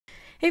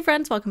Hey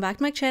friends, welcome back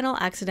to my channel,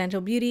 Accidental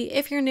Beauty.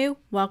 If you're new,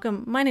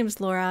 welcome. My name is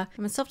Laura.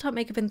 I'm a self-taught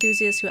makeup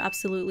enthusiast who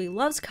absolutely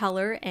loves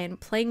color and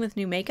playing with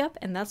new makeup,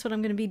 and that's what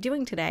I'm going to be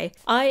doing today.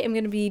 I am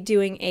going to be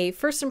doing a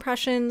first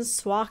impressions,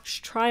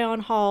 swatch, try-on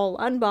haul,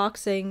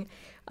 unboxing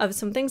of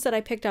some things that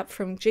I picked up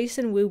from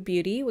Jason Wu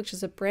Beauty, which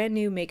is a brand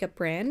new makeup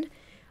brand.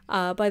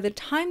 By the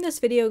time this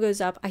video goes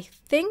up, I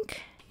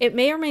think it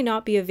may or may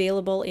not be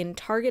available in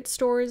Target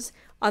stores.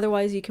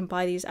 Otherwise, you can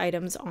buy these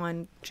items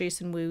on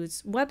Jason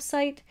Wu's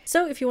website.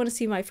 So if you want to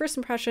see my first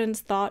impressions,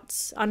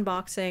 thoughts,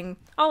 unboxing,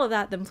 all of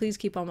that, then please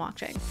keep on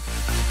watching.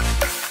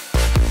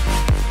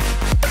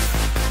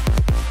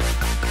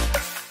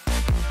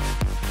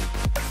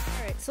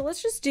 Alright, so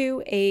let's just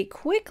do a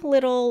quick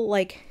little,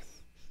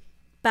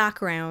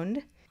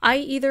 background. I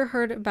either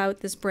heard about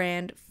this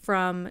brand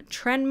from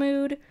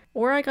Trendmood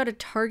or I got a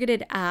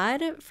targeted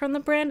ad from the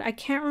brand. I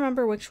can't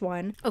remember which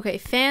one. Okay,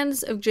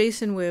 fans of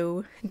Jason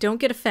Wu, don't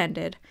get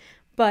offended,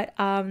 but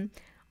I'm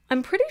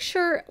pretty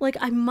sure,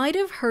 I might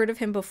have heard of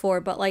him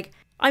before, but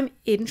I'm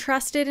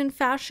interested in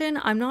fashion.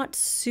 I'm not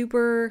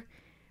super,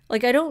 I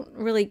don't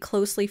really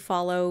closely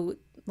follow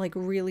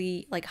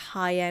really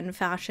high-end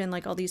fashion,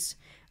 all these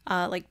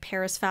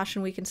Paris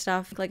Fashion Week and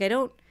stuff. I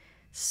don't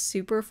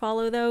super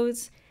follow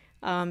those.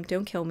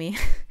 Don't kill me.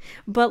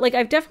 But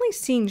I've definitely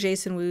seen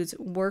Jason Wu's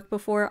work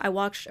before. I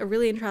watched a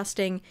really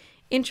interesting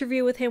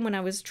interview with him when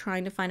I was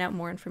trying to find out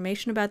more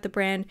information about the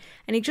brand,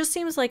 and he just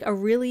seems like a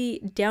really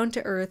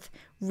down-to-earth,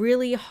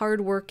 really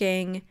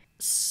hardworking,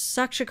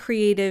 such a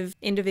creative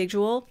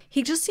individual.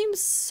 He just seems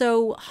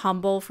so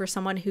humble for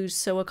someone who's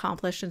so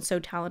accomplished and so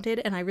talented,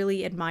 and I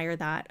really admire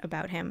that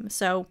about him.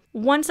 So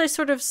once I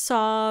sort of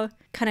saw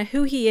kind of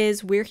who he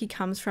is, where he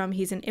comes from,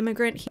 he's an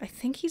immigrant. I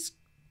think he's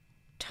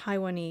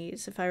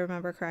Taiwanese, if I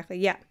remember correctly.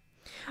 Yeah.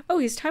 Oh,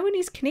 he's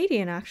Taiwanese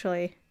Canadian,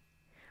 actually.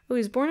 Oh,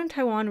 he's born in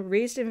Taiwan,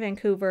 raised in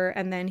Vancouver,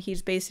 and then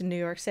he's based in New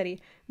York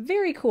City.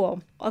 Very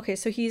cool. Okay,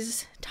 so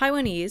he's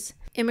Taiwanese,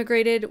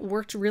 immigrated,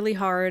 worked really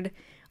hard,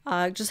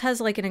 just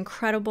has an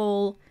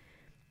incredible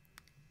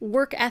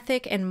work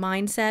ethic and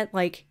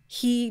mindset.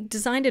 He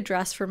designed a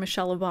dress for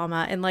Michelle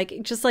Obama, and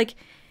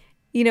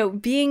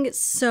being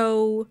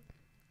so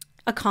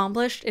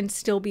accomplished and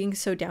still being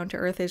so down to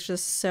earth is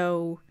just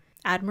so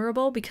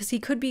admirable, because he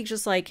could be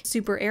just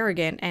super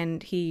arrogant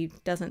and he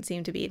doesn't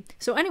seem to be.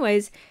 So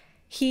anyways,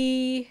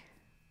 he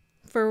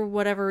for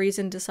whatever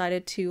reason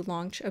decided to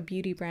launch a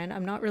beauty brand.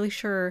 I'm not really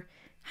sure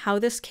how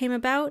this came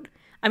about.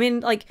 I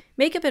mean,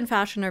 makeup and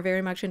fashion are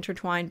very much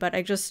intertwined, but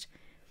I just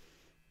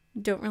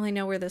don't really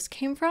know where this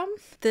came from.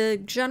 The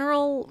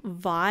general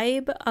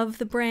vibe of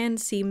the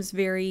brand seems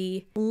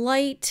very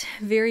light,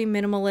 very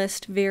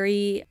minimalist,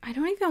 very, I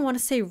don't even want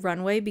to say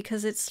runway,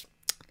 because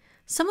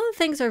some of the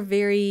things are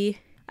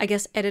very, I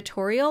guess,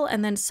 editorial,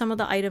 and then some of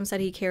the items that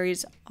he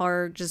carries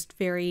are just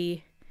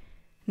very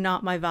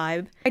not my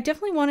vibe. I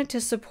definitely wanted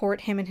to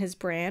support him and his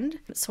brand,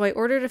 so I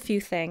ordered a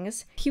few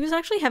things. He was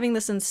actually having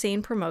this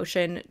insane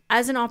promotion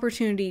as an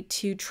opportunity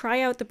to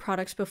try out the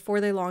products before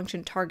they launch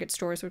in Target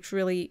stores, which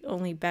really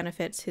only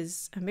benefits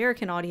his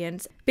American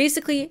audience.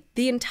 Basically,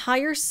 the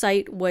entire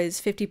site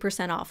was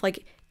 50% off.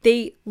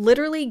 They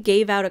literally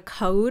gave out a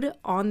code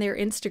on their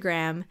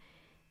Instagram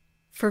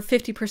for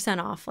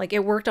 50% off.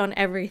 It worked on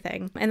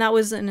everything. And that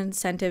was an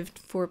incentive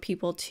for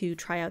people to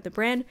try out the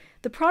brand.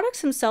 The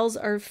products themselves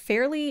are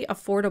fairly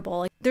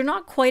affordable. They're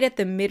not quite at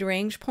the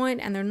mid-range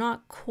point, and they're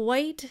not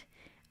quite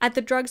at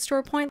the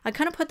drugstore point. I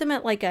kind of put them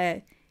at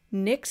a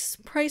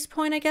NYX price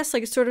point, I guess,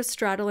 sort of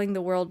straddling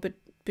the world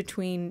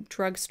between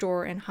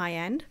drugstore and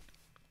high-end.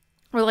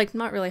 Or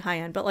not really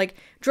high-end, but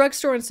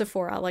drugstore and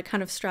Sephora,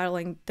 kind of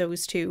straddling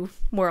those two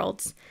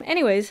worlds.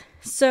 Anyways,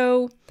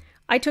 so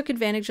I took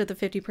advantage of the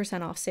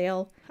 50% off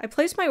sale. I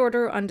placed my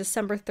order on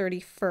December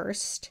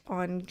 31st.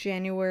 On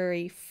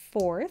January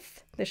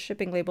 4th, the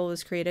shipping label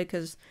was created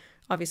because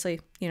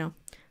obviously,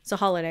 it's a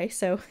holiday,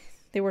 so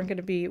they weren't going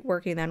to be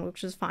working then,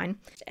 which is fine.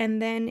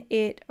 And then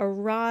it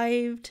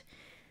arrived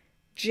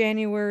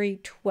January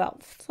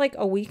 12th. It's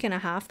a week and a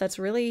half. That's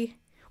really,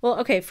 well,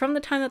 okay, from the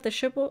time that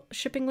the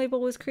shipping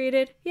label was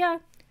created, yeah,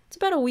 it's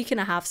about a week and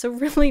a half, so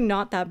really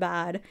not that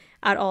bad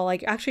at all.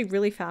 Actually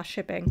really fast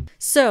shipping.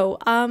 So,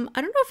 I don't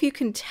know if you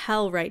can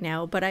tell right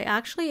now, but I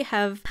actually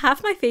have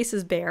half my face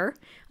is bare,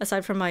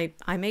 aside from my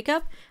eye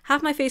makeup.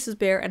 Half my face is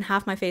bare and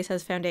half my face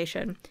has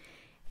foundation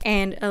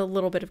and a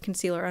little bit of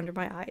concealer under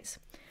my eyes.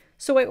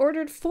 So I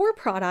ordered 4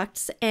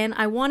 products and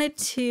I wanted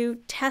to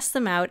test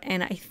them out,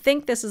 and I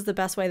think this is the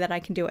best way that I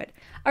can do it.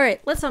 All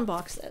right, let's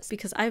unbox this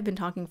because I've been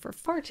talking for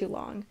far too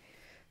long.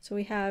 So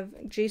we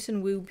have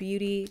Jason Wu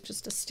Beauty,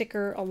 just a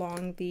sticker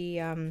along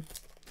the,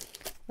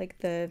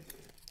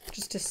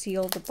 just to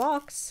seal the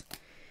box.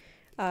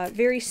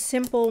 Very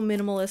simple,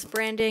 minimalist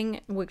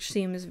branding, which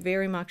seems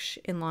very much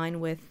in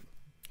line with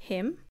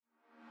him.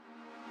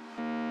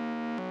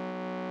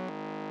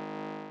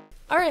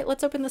 All right,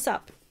 let's open this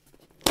up.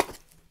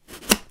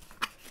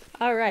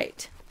 All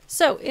right,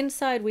 so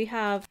inside we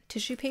have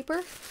tissue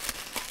paper.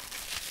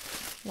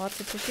 Lots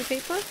of tissue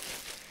paper.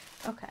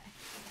 Okay.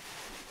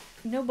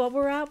 no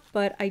bubble wrap,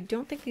 but I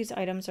don't think these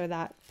items are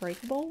that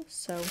breakable,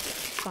 so it's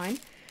fine.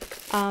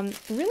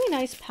 Really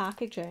nice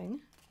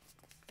packaging.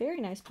 Very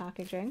nice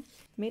packaging.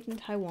 Made in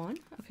Taiwan.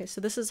 Okay,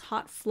 so this is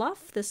Hot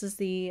Fluff. This is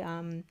the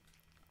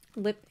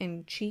lip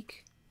and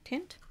cheek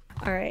tint.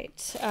 All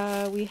right,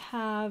 we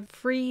have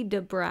Free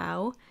de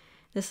Brow.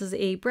 This is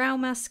a brow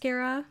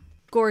mascara.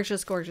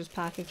 Gorgeous, gorgeous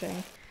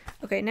packaging.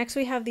 Okay, next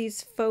we have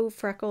these faux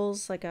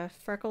freckles, like a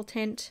freckle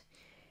tint.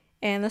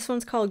 And this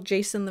one's called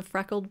Jason the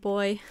Freckled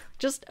Boy.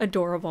 Just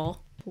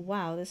adorable.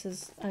 Wow, this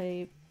is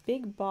a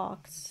big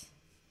box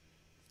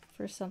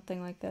for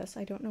something like this.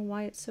 I don't know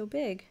why it's so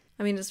big.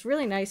 I mean, it's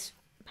really nice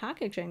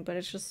packaging, but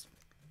it's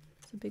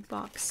a big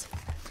box.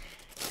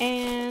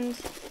 And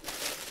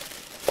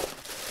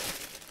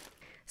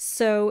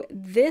so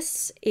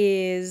this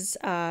is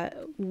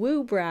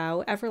Woo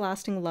Brow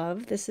Everlasting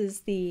Love. This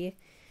is the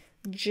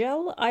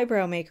gel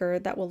eyebrow maker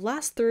that will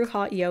last through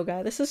hot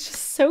yoga. This is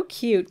just so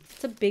cute.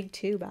 It's a big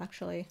tube,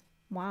 actually.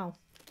 Wow.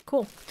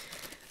 Cool.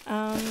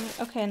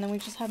 Okay, and then we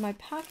just have my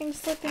packing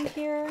slip in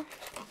here.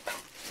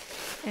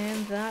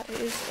 And that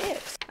is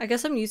it. I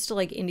guess I'm used to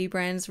like indie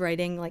brands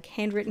writing like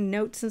handwritten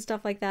notes and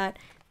stuff like that.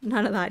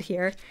 None of that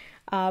here.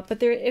 But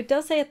there, it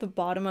does say at the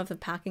bottom of the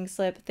packing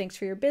slip, thanks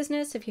for your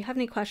business. If you have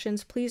any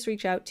questions, please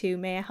reach out to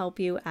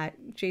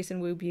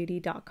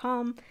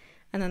mayIhelpyou@jasonwoobeauty.com.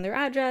 And then their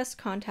address,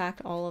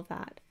 contact, all of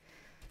that.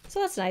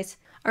 So that's nice.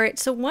 All right,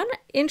 so one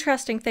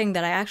interesting thing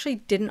that I actually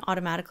didn't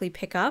automatically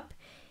pick up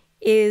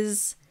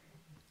is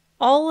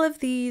all of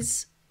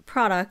these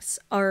products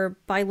are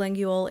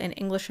bilingual in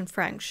English and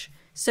French.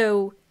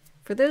 So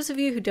for those of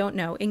you who don't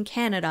know, in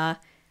Canada,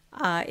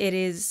 it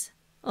is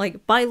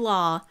like by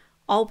law,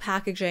 all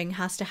packaging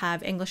has to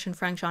have English and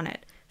French on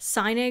it.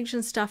 Signage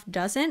and stuff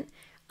doesn't,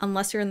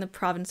 unless you're in the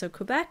province of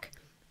Quebec,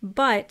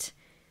 but,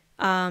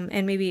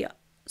 and maybe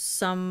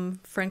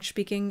some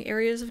French-speaking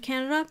areas of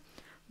Canada,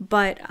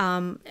 but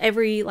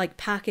every like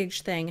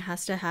package thing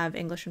has to have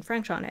English and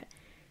French on it.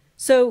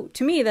 So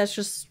to me, that's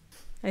just,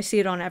 I see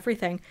it on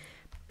everything.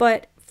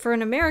 But for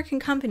an American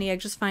company, I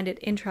just find it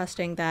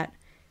interesting that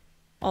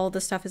all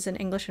the stuff is in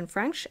English and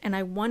French, and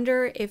I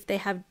wonder if they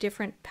have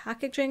different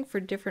packaging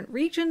for different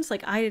regions.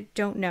 Like, I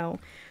don't know,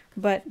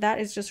 but that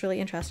is just really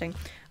interesting.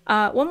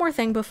 One more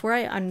thing before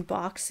I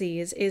unbox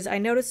these is I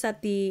noticed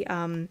that the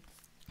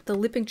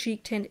lip and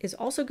cheek tint is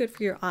also good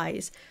for your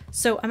eyes.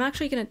 So I'm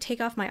actually going to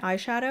take off my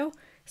eyeshadow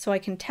so I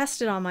can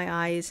test it on my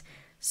eyes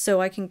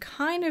so I can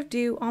kind of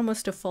do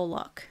almost a full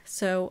look.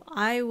 So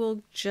I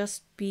will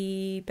just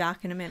be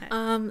back in a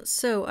minute.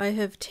 So I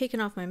have taken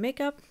off my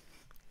makeup.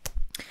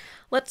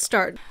 Let's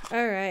start.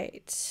 All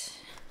right.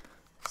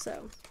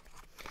 So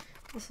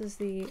this is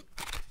the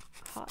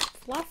Hot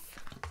Fluff.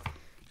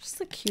 Just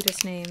the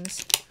cutest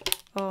names.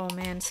 Oh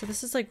man. So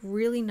this is like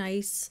really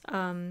nice,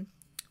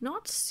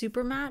 not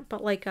super matte,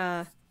 but like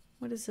a,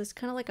 what is this?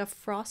 Kind of like a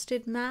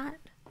frosted matte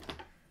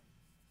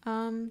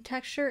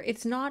texture.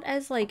 It's not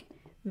as like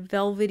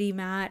velvety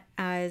matte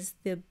as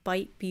the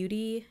Bite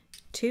Beauty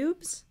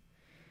tubes,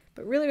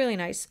 but really, really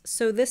nice.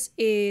 So this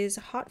is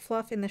Hot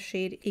Fluff in the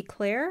shade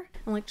Eclair.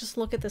 And like, just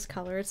look at this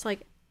color. It's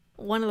like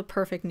one of the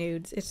perfect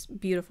nudes. It's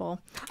beautiful.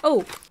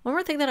 Oh, one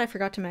more thing that I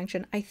forgot to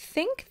mention. I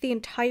think the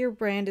entire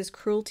brand is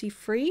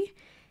cruelty-free,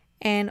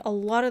 and a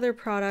lot of their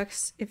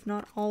products, if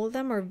not all of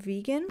them, are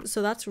vegan.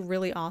 So that's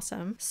really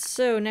awesome.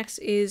 So next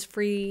is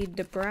Free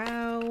de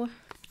Brow.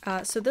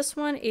 So this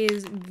one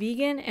is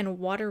vegan and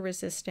water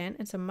resistant.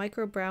 It's a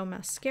micro brow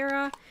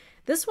mascara.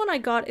 This one I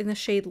got in the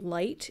shade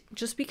Light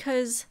just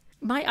because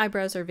my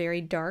eyebrows are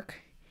very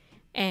dark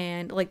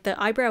and like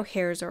the eyebrow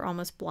hairs are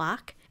almost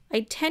black.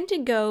 I tend to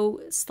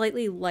go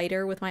slightly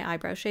lighter with my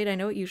eyebrow shade. I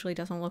know it usually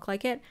doesn't look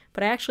like it,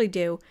 but I actually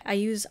do. I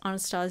use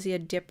Anastasia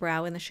Dip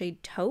Brow in the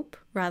shade Taupe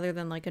rather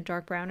than like a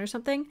dark brown or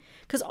something.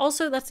 Because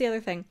also, that's the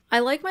other thing. I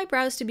like my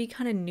brows to be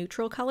kind of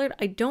neutral colored.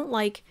 I don't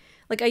like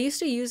I used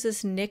to use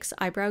this NYX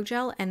eyebrow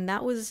gel, and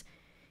that was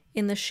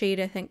in the shade,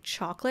 I think,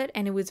 Chocolate,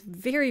 and it was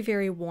very,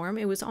 very warm.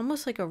 It was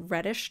almost like a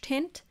reddish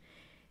tint.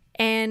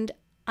 And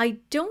I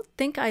don't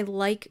think I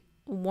like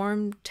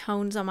warm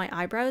tones on my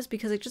eyebrows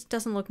because it just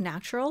doesn't look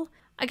natural.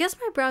 I guess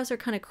my brows are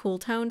kind of cool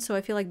toned, so I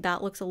feel like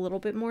that looks a little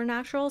bit more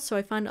natural. So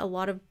I find a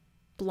lot of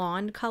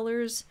blonde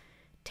colors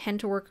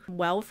tend to work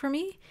well for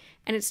me.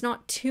 And it's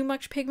not too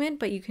much pigment,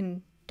 but you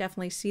can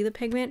definitely see the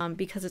pigment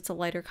because it's a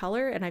lighter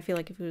color. And I feel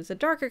like if it was a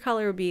darker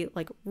color, it would be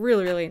like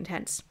really, really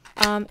intense.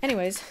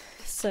 Anyways,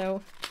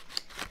 so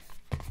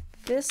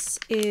this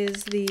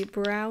is the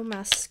brow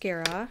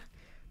mascara.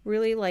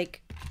 Really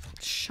like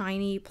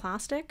shiny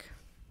plastic.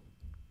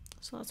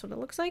 So that's what it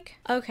looks like.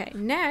 Okay,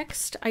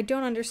 next, I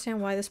don't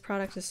understand why this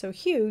product is so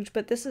huge,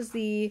 but this is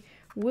the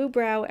Woo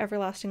Brow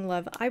Everlasting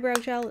Love Eyebrow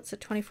Gel. It's a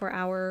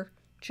 24-hour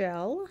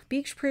gel.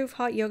 Beach proof,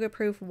 hot yoga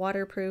proof,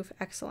 waterproof,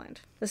 excellent.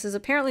 This is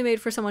apparently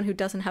made for someone who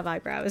doesn't have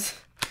eyebrows.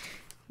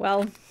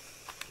 Well,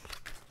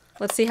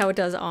 let's see how it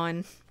does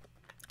on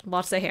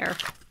lots of hair.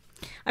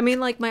 I mean,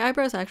 like, my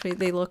eyebrows actually,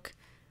 they look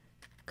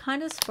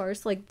kind of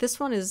sparse. Like, this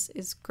one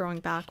is growing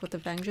back with a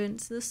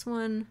vengeance. This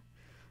one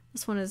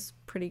is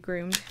pretty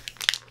groomed.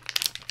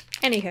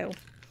 Anywho,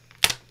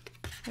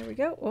 There we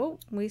go. Oh,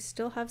 we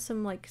still have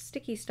some like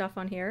sticky stuff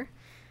on here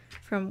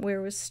from where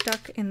it was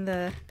stuck in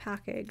the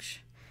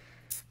package.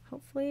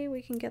 Hopefully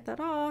we can get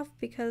that off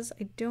because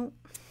I don't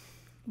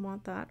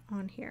want that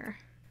on here.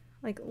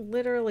 Like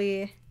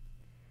literally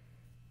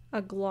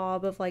a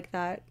glob of like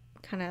that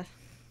kind of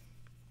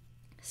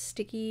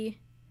sticky,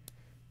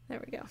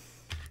 there we go,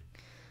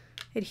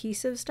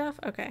 adhesive stuff.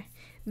 Okay,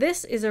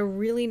 this is a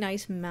really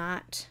nice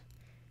matte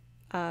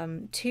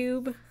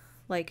tube,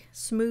 like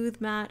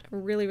smooth matte.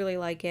 Really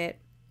like it.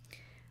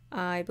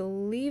 I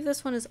believe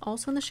this one is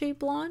also in the shade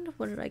Blonde.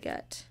 What did I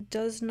get?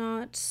 Does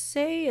not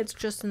say. It's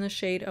just in the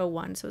shade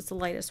 01, so it's the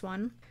lightest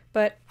one.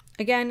 But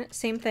again,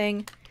 same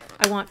thing.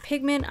 I want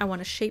pigment. I want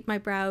to shape my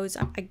brows.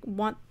 I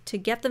want to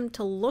get them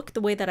to look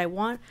the way that I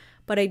want,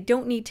 but I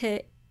don't need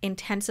to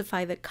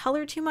intensify the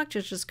color too much.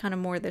 It's just kind of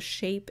more the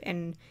shape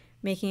and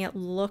making it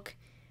look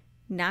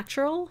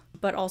natural,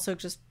 but also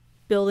just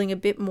building a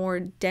bit more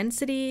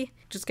density,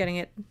 just getting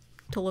it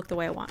to look the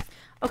way I want.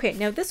 Okay,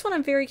 now this one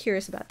I'm very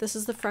curious about. This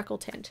is the Freckle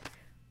Tint.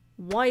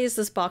 Why is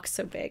this box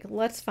so big?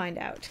 Let's find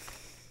out.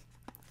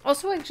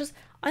 Also,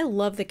 I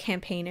love the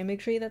campaign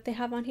imagery that they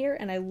have on here,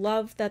 and I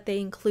love that they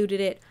included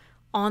it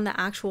on the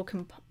actual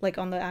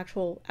on the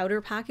actual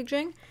outer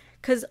packaging,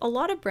 because a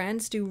lot of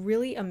brands do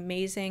really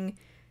amazing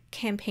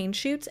campaign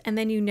shoots and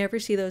then you never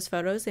see those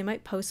photos. They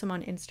might post them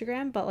on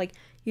Instagram, but like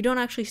you don't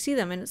actually see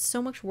them, and it's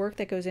so much work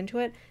that goes into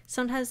it.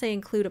 Sometimes they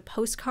include a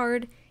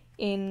postcard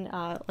in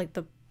like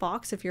the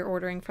box if you're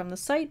ordering from the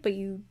site, but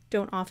you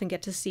don't often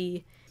get to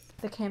see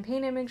the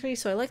campaign imagery,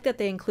 so I like that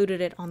they included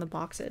it on the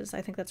boxes.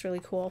 I think that's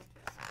really cool.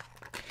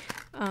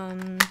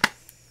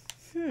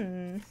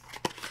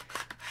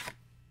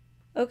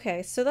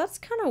 Okay, so that's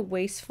kind of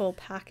wasteful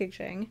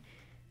packaging.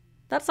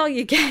 That's all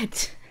you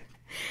get.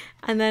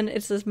 And then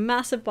it's this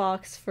massive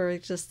box for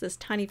just this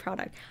tiny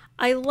product.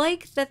 I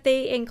like that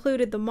they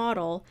included the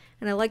model,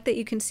 and I like that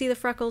you can see the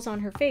freckles on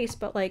her face,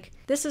 but like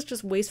this is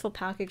just wasteful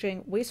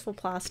packaging, wasteful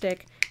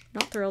plastic.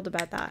 Not thrilled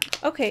about that.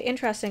 Okay,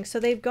 interesting. So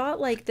they've got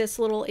like this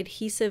little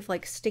adhesive,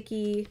 like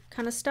sticky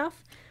kind of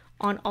stuff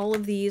on all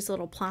of these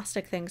little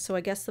plastic things. So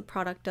I guess the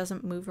product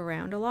doesn't move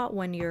around a lot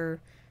when you're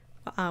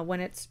when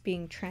it's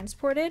being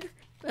transported.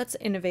 That's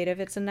innovative.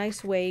 It's a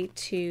nice way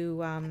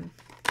to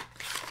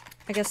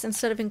I guess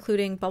instead of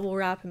including bubble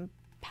wrap and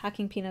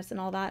packing peanuts and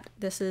all that,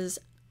 this is,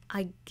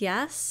 I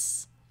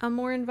guess, a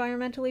more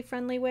environmentally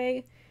friendly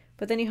way.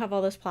 But then you have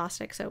all this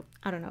plastic, so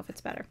I don't know if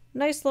it's better.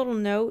 Nice little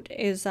note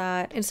is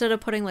that instead of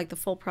putting like the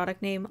full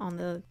product name on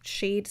the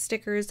shade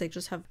stickers, they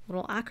just have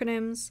little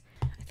acronyms.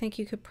 I think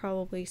you could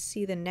probably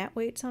see the net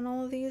weights on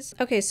all of these.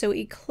 Okay, so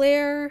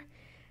Eclair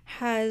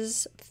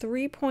has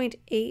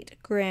 3.8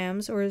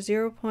 grams or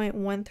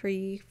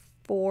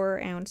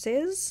 0.134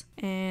 ounces.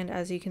 And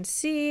as you can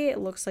see, it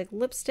looks like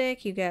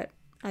lipstick. You get,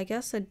 I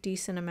guess, a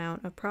decent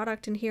amount of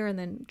product in here. And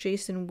then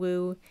Jason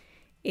Wu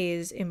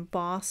is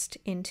embossed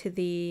into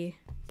the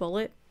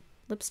bullet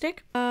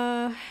lipstick.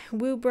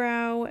 Wu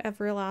Brow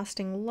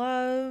Everlasting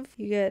Love.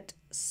 You get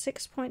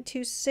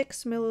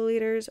 6.26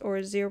 milliliters or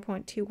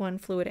 0.21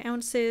 fluid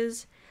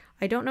ounces.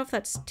 I don't know if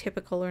that's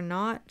typical or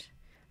not.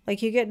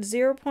 Like you get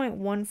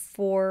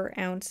 0.14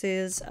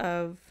 ounces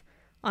of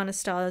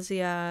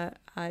Anastasia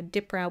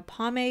Dip Brow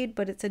Pomade,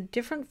 but it's a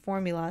different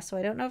formula, so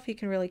I don't know if you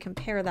can really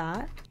compare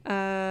that.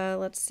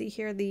 Let's see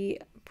here,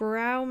 the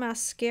Brow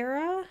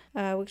Mascara,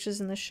 which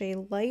is in the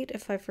shade Light,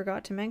 if I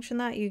forgot to mention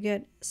that, you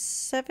get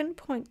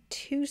 7.27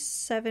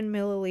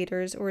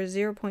 milliliters or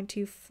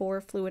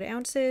 0.24 fluid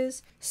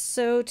ounces.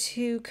 So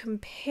to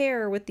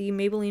compare with the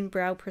Maybelline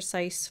Brow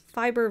Precise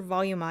Fiber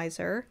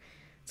Volumizer,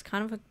 it's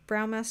kind of a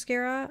brow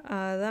mascara.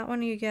 That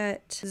one you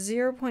get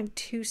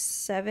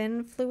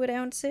 0.27 fluid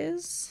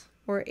ounces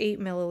or 8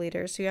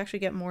 milliliters, so you actually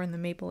get more in the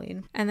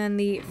Maybelline. And then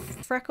the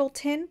Freckle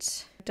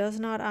Tint does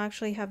not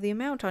actually have the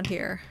amount on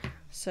here.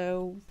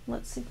 So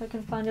let's see if I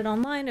can find it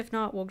online. If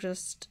not, we'll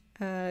just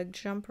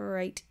jump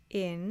right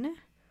in.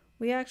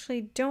 We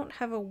actually don't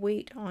have a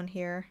weight on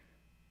here.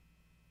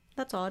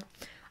 That's odd.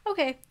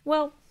 Okay,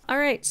 well, all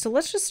right, so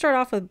let's just start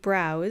off with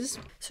brows.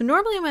 So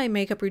normally in my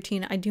makeup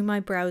routine, I do my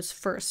brows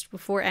first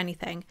before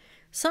anything.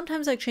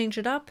 Sometimes I change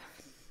it up,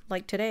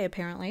 like today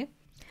apparently.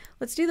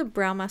 Let's do the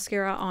brow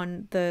mascara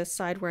on the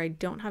side where I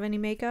don't have any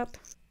makeup.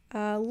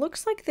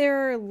 Looks like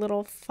there are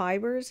little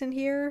fibers in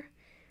here.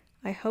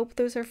 I hope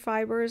those are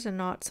fibers and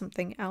not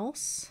something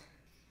else.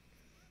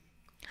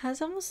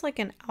 Has almost like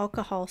an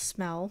alcohol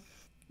smell.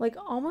 Like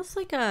almost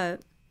like a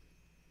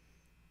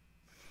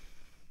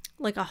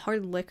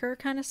hard liquor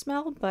kind of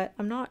smell, but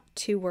I'm not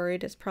too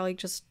worried. It's probably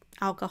just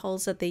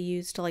alcohols that they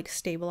use to like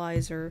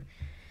stabilize or,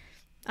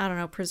 I don't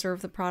know,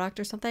 preserve the product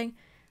or something.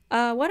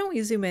 Why don't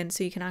we zoom in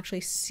so you can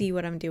actually see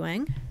what I'm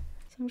doing?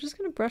 So I'm just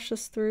gonna brush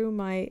this through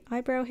my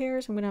eyebrow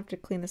hairs. I'm gonna have to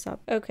clean this up.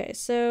 Okay,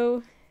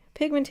 so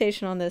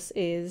pigmentation on this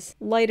is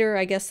lighter,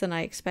 I guess, than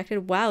I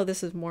expected. Wow,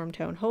 this is warm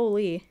tone.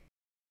 Holy.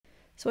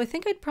 So I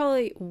think I'd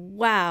probably,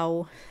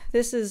 wow,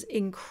 this is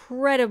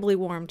incredibly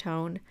warm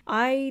tone.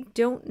 I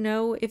don't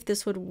know if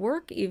this would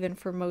work even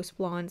for most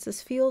blondes.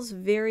 This feels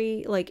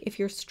very, like if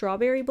you're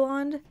strawberry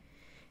blonde,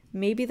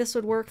 maybe this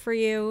would work for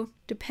you.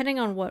 Depending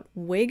on what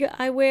wig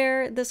I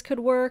wear, this could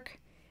work.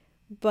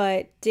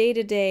 But day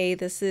to day,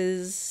 this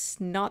is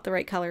not the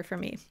right color for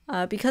me.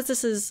 Because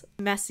this is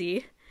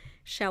messy,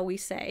 shall we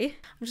say,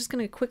 I'm just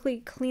going to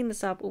quickly clean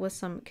this up with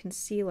some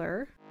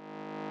concealer.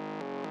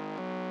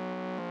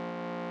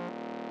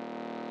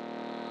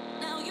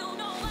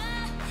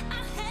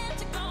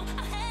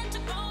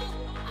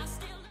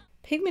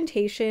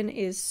 Pigmentation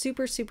is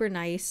super, super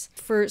nice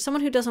for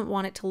someone who doesn't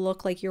want it to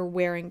look like you're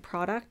wearing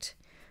product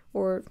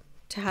or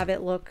to have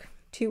it look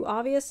too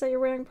obvious that you're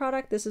wearing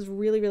product. This is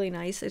really, really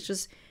nice. It's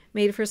just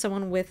made for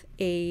someone with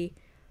a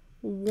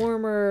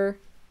warmer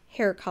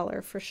hair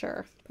color for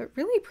sure, but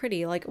really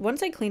pretty. Like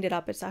once I cleaned it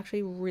up, it's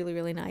actually really,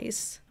 really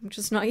nice. I'm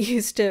just not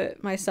used to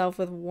myself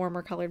with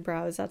warmer colored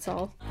brows, that's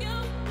all.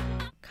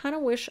 Kind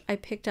of wish I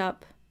picked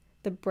up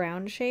the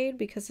brown shade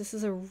because this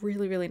is a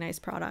really, really nice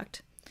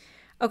product.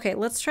 Okay,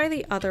 let's try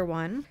the other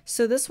one.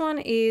 So this one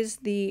is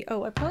the,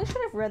 oh, I probably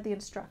should have read the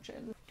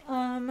instructions.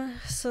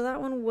 So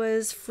that one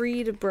was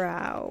Freed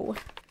Brow.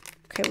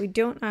 Okay, we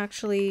don't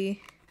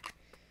actually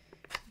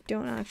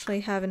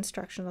have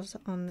instructions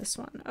on this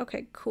one.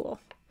 Okay, cool.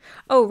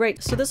 Oh,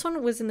 right. So this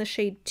one was in the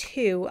shade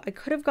 2. I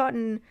could have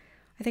gotten,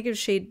 I think it was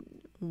shade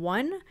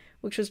 1,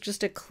 which was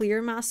just a clear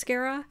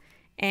mascara.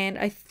 And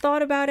I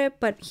thought about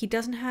it, but he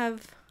doesn't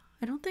have,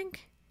 I don't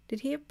think, did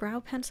he have brow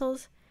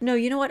pencils? No,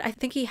 you know what? I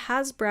think he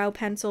has brow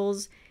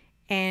pencils,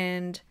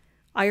 and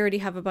I already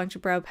have a bunch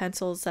of brow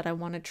pencils that I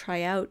want to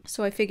try out.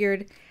 So I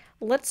figured,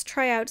 let's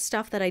try out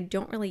stuff that I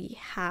don't really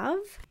have.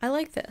 I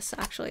like this,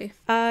 actually.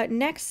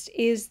 Next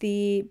is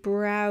the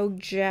brow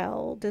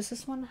gel. Does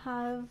this one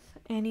have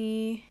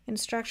any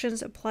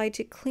instructions? Apply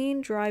to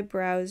clean, dry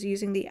brows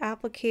using the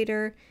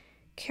applicator.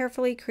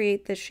 Carefully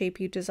create the shape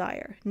you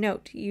desire.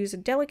 Note, use a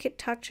delicate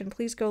touch and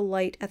please go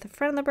light at the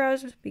front of the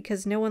brows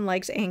because no one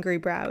likes angry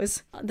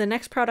brows. The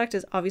next product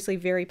is obviously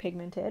very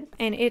pigmented,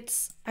 and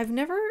I've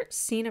never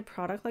seen a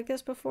product like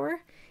this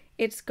before.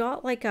 It's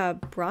got like a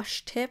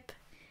brush tip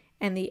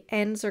and the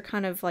ends are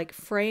kind of like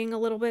fraying a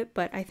little bit,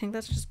 but I think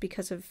that's just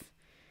because of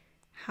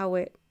how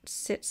it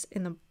sits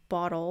in the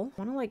bottle.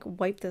 I want to like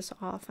wipe this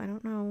off. I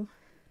don't know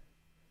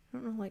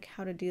like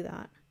how to do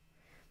that.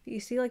 But you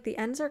see like the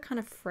ends are kind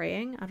of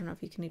fraying. I don't know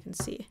if you can even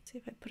see. See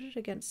if I put it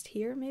against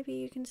here, maybe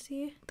you can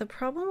see. The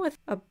problem with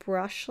a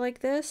brush like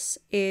this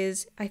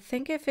is I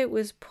think if it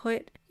was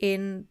put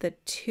in the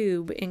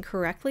tube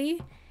incorrectly,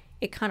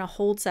 it kind of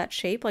holds that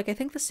shape. Like I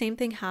think the same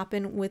thing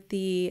happened with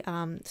the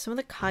some of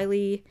the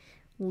Kylie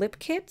lip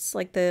kits,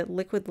 like the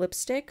liquid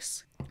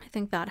lipsticks. I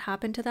think that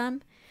happened to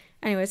them.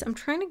 Anyways, I'm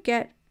trying to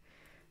get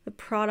the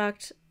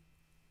product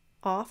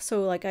off,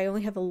 so like I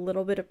only have a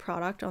little bit of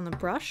product on the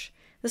brush.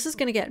 This is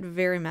going to get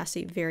very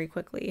messy very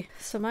quickly.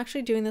 So I'm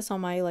actually doing this on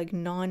my like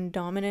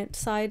non-dominant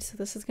side, so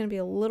this is going to be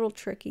a little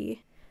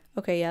tricky.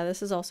 Okay, yeah,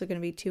 this is also going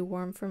to be too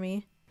warm for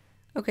me.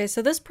 Okay,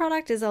 so this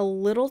product is a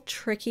little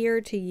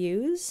trickier to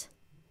use.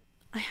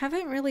 I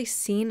haven't really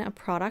seen a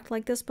product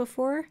like this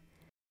before.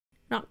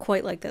 Not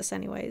quite like this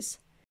anyways.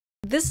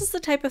 This is the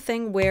type of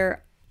thing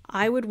where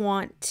I would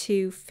want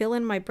to fill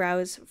in my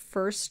brows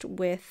first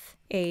with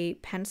a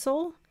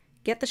pencil,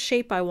 get the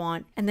shape I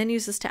want, and then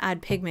use this to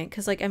add pigment.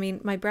 Because like, I mean,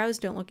 my brows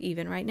don't look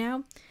even right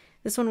now.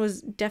 This one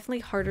was definitely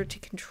harder to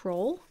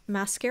control.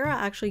 Mascara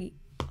actually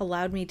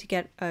allowed me to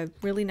get a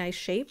really nice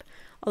shape.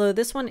 Although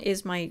this one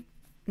is my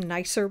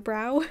nicer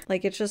brow.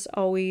 Like it's just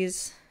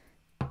always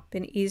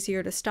been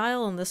easier to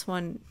style, and this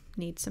one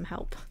needs some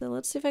help. So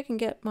let's see if I can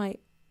get my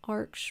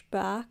arch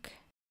back.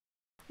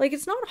 Like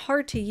it's not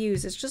hard to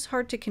use, it's just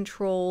hard to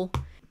control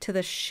to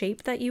the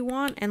shape that you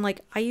want. And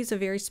like I use a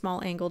very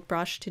small angled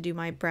brush to do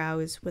my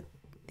brows with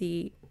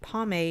the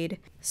pomade,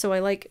 so I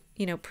like,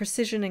 you know,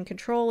 precision and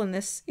control, and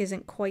this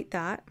isn't quite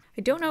that.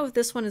 I don't know if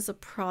this one is a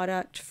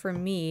product for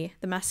me.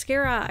 The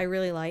mascara I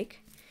really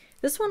like.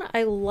 This one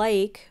I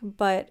like,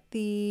 but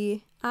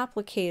the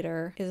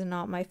applicator is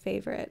not my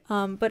favorite.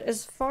 But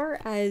as far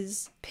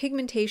as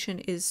pigmentation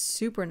is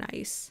super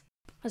nice.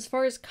 As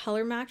far as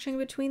color matching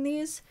between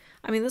these,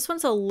 I mean, this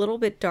one's a little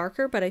bit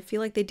darker, but I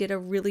feel like they did a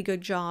really good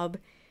job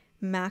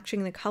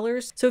matching the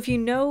colors. So if you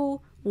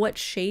know what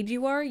shade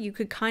you are, you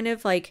could kind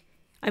of like,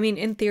 I mean,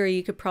 in theory,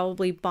 you could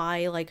probably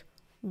buy like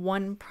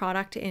one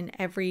product in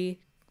every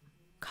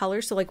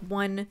color. So like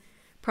one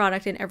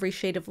product in every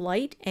shade of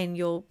light, and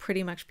you'll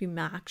pretty much be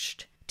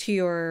matched to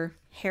your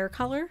hair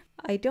color.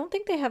 I don't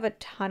think they have a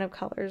ton of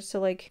colors. So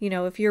like, you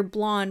know, if you're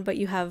blonde, but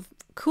you have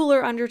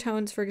cooler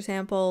undertones, for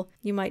example,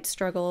 you might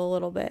struggle a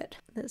little bit.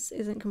 This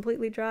isn't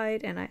completely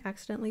dried and I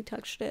accidentally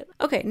touched it.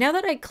 Okay, now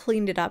that I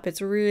cleaned it up,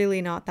 it's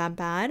really not that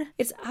bad.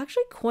 It's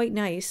actually quite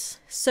nice.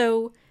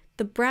 So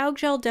the brow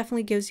gel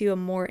definitely gives you a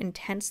more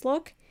intense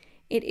look.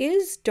 It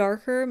is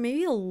darker,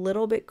 maybe a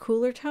little bit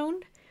cooler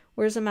toned,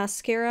 whereas the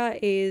mascara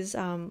is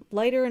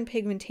lighter in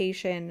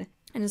pigmentation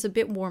and is a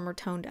bit warmer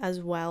toned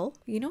as well.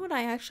 You know what?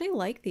 I actually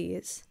like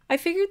these. I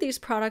figured these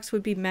products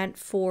would be meant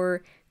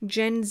for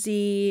Gen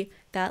Z,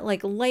 that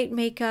like light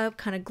makeup,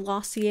 kind of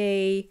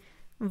Glossier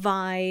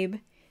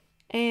vibe.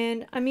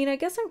 And I mean, I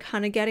guess I'm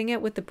kind of getting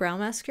it with the brow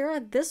mascara.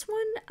 This one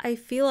I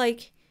feel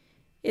like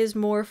is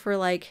more for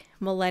like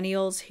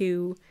millennials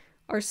who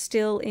are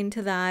still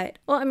into that.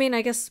 Well, I mean,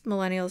 I guess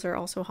millennials are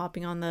also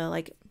hopping on the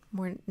like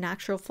more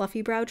natural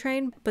fluffy brow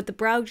train, but the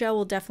brow gel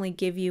will definitely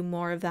give you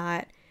more of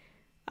that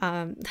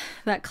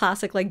that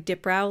classic like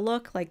dip brow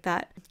look, like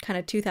that kind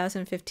of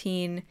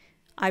 2015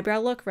 eyebrow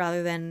look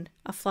rather than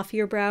a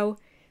fluffier brow,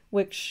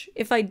 which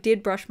if I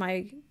did brush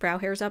my brow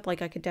hairs up,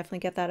 like I could definitely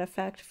get that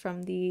effect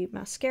from the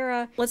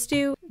mascara. Let's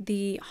do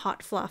the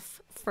Hot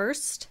Fluff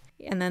first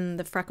and then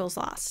the freckles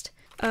last.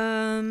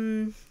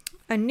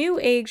 A new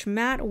age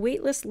matte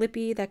weightless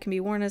lippy that can be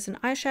worn as an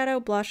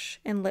eyeshadow,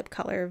 blush, and lip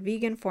color.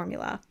 Vegan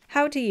formula.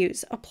 How to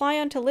use. Apply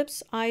onto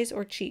lips, eyes,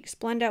 or cheeks.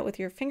 Blend out with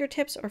your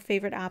fingertips or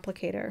favorite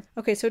applicator.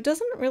 Okay, so it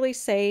doesn't really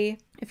say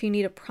if you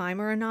need a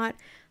primer or not.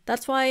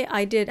 That's why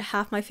I did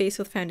half my face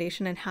with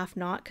foundation and half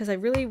not, because I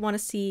really want to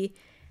see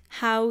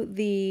how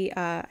the,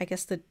 I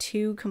guess the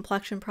two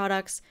complexion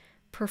products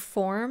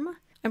perform.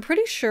 I'm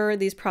pretty sure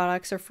these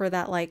products are for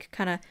that like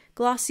kind of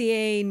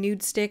Glossier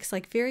nude sticks,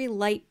 like very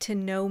light to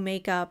no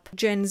makeup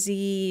Gen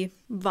Z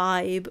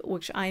vibe,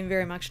 which I'm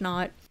very much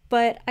not.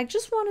 But I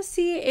just want to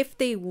see if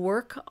they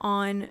work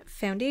on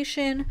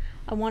foundation.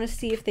 I want to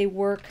see if they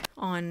work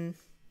on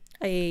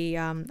a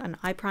an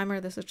eye primer.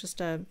 This is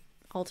just a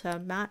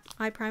Ulta matte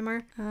eye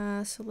primer.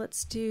 So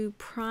let's do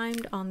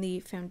primed on the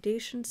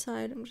foundation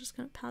side. I'm just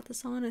gonna pat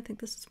this on. I think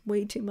this is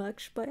way too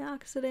much by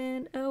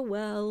accident. Oh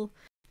well.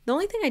 The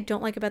only thing I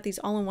don't like about these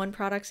all-in-one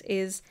products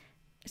is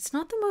it's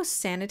not the most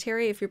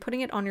sanitary. If you're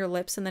putting it on your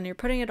lips and then you're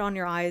putting it on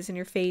your eyes and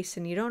your face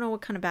and you don't know what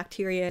kind of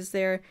bacteria is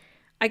there.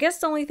 I guess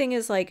the only thing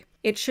is like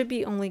it should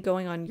be only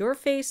going on your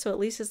face, so at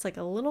least it's like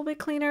a little bit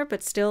cleaner,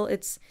 but still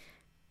it's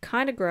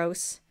kind of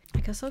gross.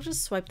 I guess I'll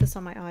just swipe this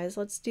on my eyes.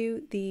 Let's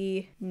do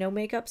the no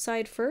makeup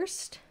side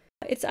first.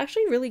 It's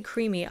actually really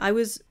creamy. I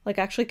was like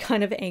actually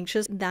kind of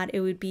anxious that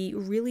it would be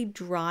really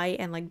dry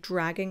and like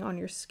dragging on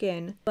your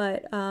skin,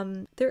 but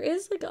there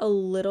is like a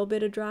little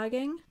bit of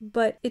dragging,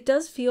 but it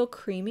does feel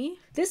creamy.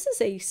 This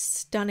is a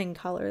stunning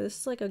color.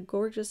 This is like a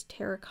gorgeous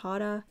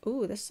terracotta.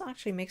 Ooh, this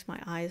actually makes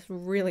my eyes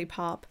really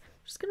pop.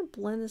 I'm just gonna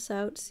blend this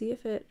out, see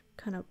if it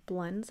kind of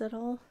blends at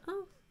all.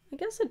 Oh, I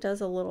guess it does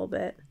a little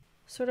bit.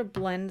 Sort of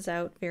blends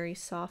out very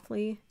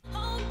softly.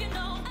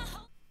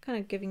 Kind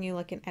of giving you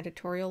like an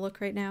editorial look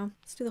right now.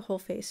 Let's do the whole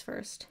face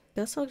first.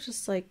 Guess I'll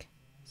just like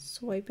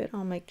swipe it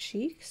on my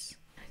cheeks.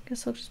 I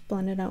guess I'll just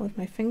blend it out with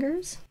my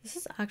fingers. This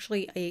is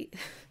actually a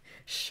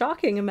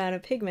shocking amount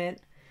of pigment.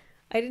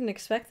 I didn't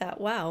expect that.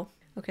 Wow.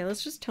 Okay,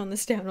 let's just tone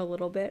this down a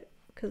little bit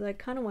because I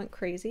kind of went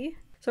crazy.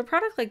 So a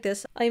product like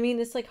this, I mean,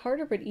 it's like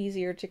harder but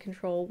easier to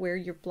control where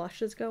your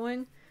blush is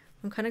going.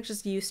 I'm kind of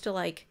just used to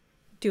like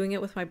doing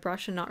it with my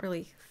brush and not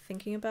really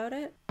thinking about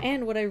it.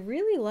 And what I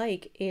really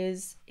like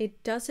is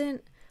it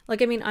doesn't,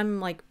 like, I mean, I'm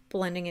like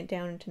blending it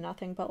down into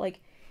nothing, but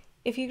like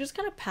if you just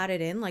kind of pat it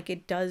in, like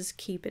it does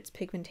keep its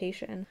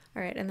pigmentation.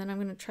 All right, and then I'm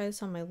going to try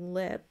this on my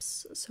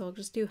lips. So I'll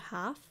just do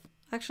half.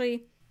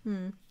 Actually,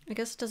 I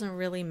guess it doesn't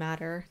really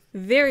matter.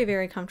 Very,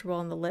 very comfortable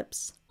on the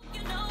lips.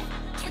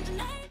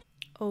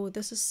 Oh,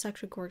 this is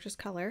such a gorgeous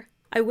color.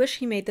 I wish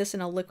he made this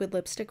in a liquid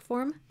lipstick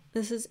form.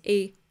 This is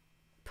a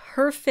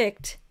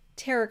perfect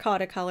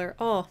terracotta color.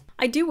 Oh,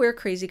 I do wear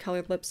crazy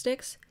colored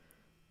lipsticks,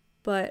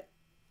 but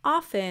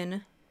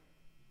often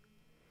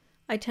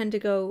I tend to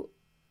go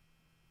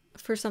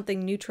for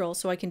something neutral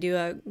so I can do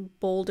a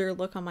bolder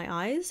look on my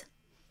eyes.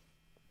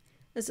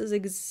 This is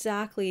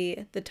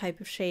exactly the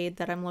type of shade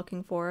that I'm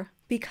looking for.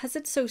 Because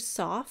it's so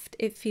soft,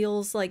 it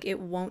feels like it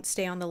won't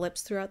stay on the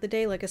lips throughout the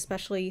day, like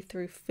especially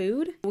through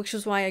food, which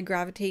is why I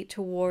gravitate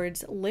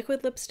towards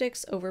liquid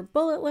lipsticks over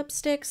bullet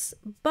lipsticks.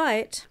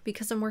 But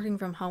because I'm working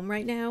from home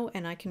right now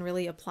and I can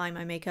really apply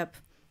my makeup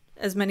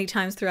as many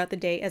times throughout the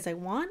day as I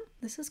want,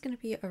 this is going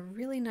to be a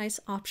really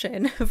nice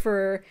option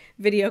for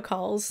video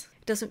calls.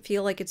 It doesn't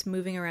feel like it's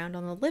moving around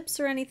on the lips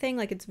or anything,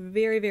 like it's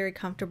very, very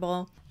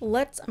comfortable.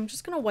 I'm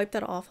just going to wipe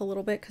that off a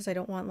little bit because I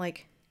don't want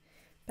like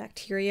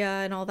bacteria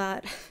and all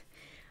that.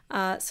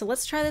 So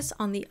let's try this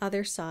on the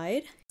other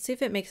side. See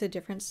if it makes a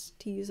difference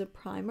to use a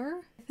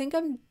primer. I think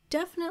I'm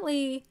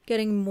definitely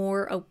getting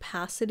more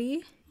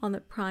opacity on the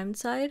primed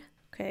side.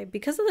 Okay,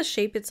 because of the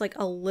shape, it's like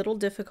a little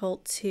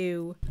difficult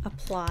to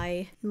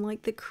apply in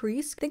like the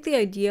crease. I think the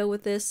idea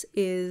with this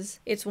is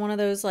it's one of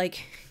those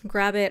like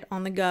grab it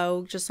on the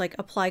go, just like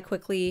apply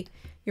quickly,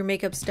 your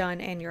makeup's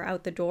done and you're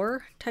out the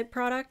door type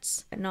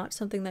products. Not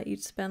something that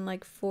you'd spend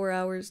like 4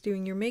 hours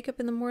doing your makeup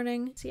in the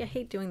morning. See, I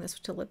hate doing this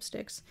to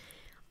lipsticks.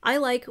 I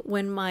like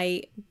when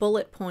my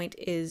bullet point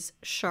is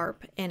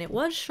sharp, and it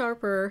was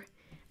sharper,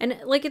 and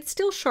like it's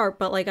still sharp,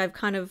 but like I've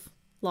kind of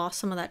lost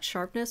some of that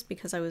sharpness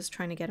because I was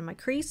trying to get in my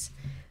crease.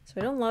 So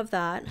I don't love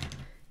that.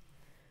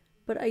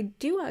 But I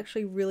do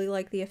actually really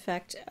like the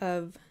effect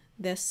of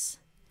this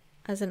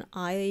as an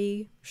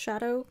eye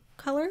shadow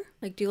color.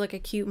 Like do like a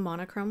cute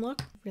monochrome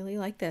look. Really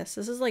like this.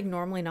 This is like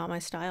normally not my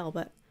style,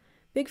 but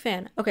big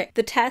fan. Okay,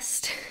 the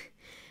test.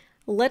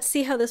 Let's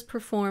see how this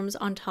performs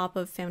on top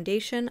of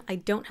foundation. I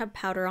don't have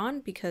powder on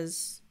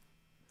because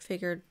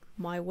figured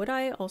why would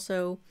I?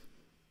 Also,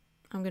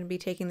 I'm going to be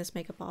taking this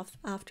makeup off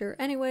after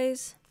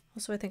anyways.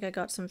 Also, I think I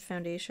got some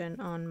foundation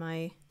on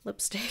my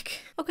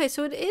lipstick. Okay,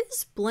 so it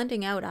is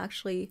blending out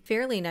actually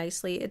fairly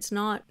nicely. It's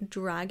not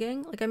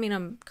dragging. Like, I mean,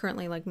 I'm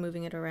currently like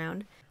moving it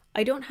around.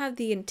 I don't have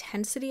the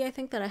intensity I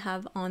think that I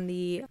have on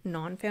the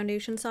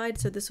non-foundation side,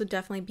 so this would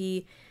definitely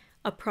be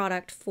a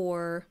product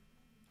for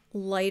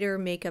lighter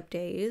makeup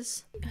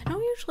days. I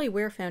don't usually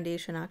wear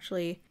foundation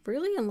actually,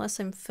 really, unless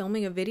I'm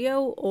filming a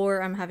video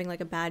or I'm having like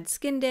a bad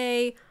skin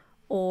day,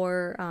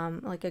 or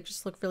like I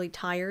just look really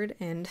tired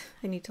and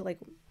I need to like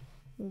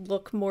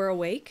look more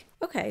awake.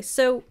 Okay,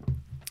 so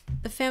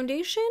the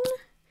foundation,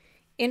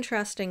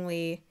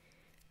 interestingly,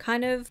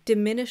 kind of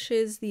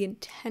diminishes the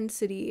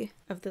intensity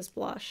of this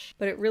blush,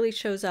 but it really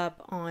shows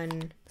up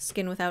on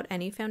skin without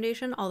any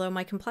foundation, although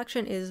my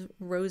complexion is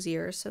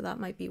rosier, so that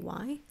might be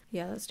why.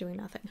 Yeah, that's doing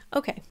nothing.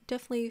 Okay,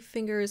 definitely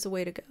finger is the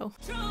way to go.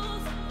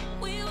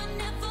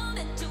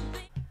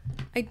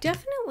 I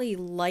definitely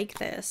like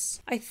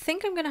this. I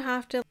think I'm gonna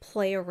have to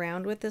play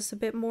around with this a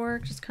bit more,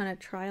 just kind of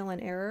trial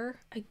and error.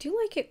 I do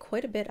like it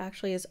quite a bit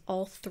actually as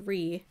all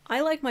three.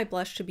 I like my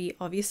blush to be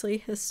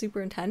obviously super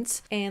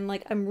intense, and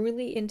like I'm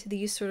really into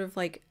these sort of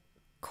like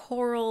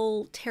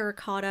coral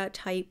terracotta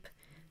type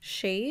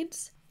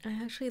shades. I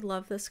actually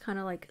love this kind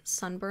of like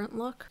sunburnt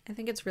look. I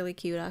think it's really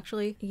cute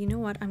actually. You know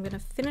what? I'm gonna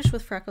finish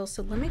with freckles,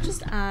 so let me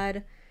just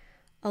add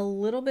a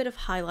little bit of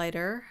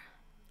highlighter.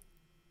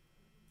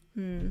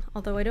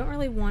 Although I don't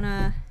really want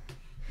to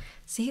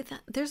see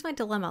that. There's my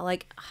dilemma.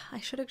 Like, I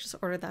should have just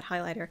ordered that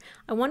highlighter.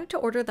 I wanted to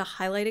order the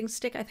highlighting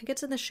stick. I think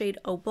it's in the shade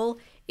Opal.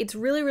 It's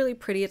really, really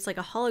pretty. It's like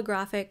a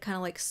holographic kind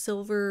of like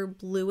silver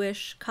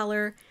bluish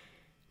color,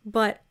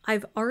 but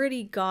I've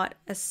already got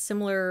a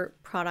similar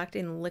product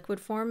in liquid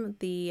form,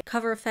 the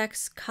Cover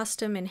FX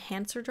Custom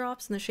Enhancer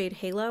Drops in the shade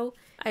Halo.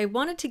 I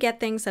wanted to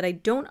get things that I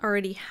don't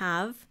already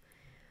have,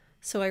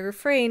 so I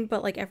refrained,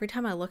 but like every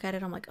time I look at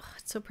it, I'm like, oh,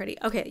 it's so pretty.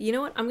 Okay, you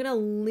know what? I'm gonna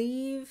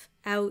leave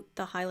out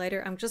the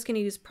highlighter. I'm just gonna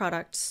use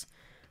products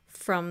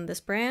from this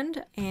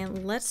brand,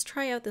 and let's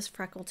try out this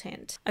freckle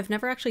tint. I've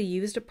never actually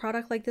used a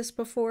product like this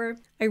before.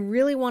 I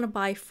really want to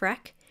buy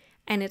Freck,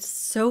 and it's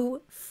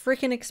so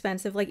freaking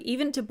expensive. Like,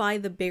 even to buy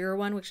the bigger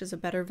one, which is a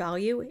better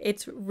value,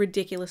 it's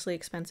ridiculously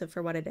expensive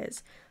for what it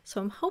is.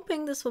 So I'm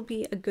hoping this will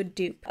be a good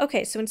dupe.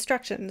 Okay, so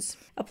instructions.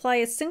 Apply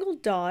a single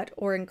dot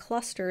or in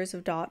clusters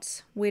of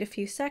dots. Wait a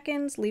few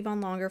seconds, leave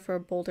on longer for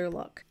a bolder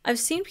look. I've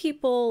seen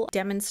people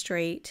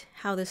demonstrate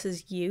how this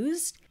is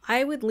used.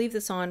 I would leave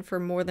this on for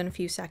more than a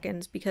few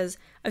seconds because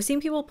I've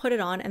seen people put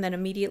it on and then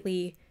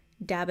immediately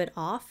dab it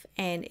off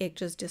and it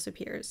just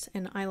disappears.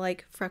 And I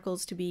like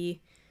freckles to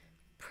be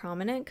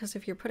prominent because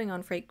if you're putting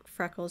on fake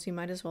freckles, you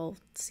might as well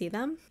see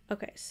them.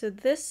 Okay, so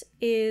this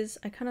is,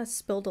 I kind of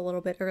spilled a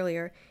little bit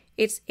earlier.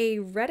 It's a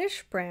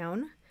reddish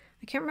brown.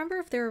 I can't remember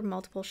if there are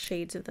multiple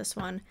shades of this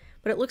one,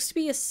 but it looks to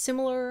be a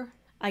similar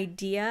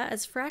idea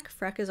as Freck.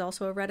 Freck is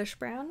also a reddish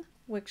brown,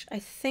 which I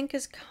think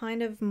is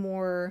kind of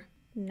more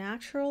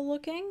natural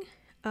looking.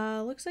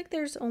 Looks like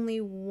there's only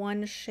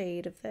one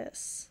shade of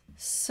this.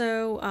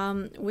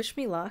 So wish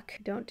me luck.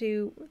 Don't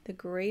do the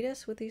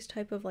greatest with these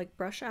type of like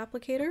brush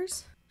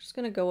applicators. Just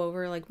gonna go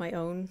over like my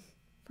own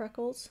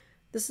freckles.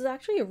 This is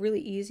actually a really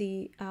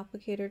easy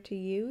applicator to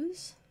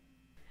use.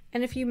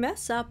 And if you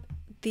mess up,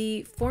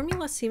 the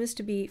formula seems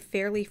to be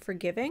fairly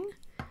forgiving.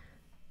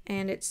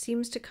 And it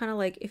seems to kind of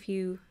like, if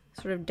you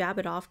sort of dab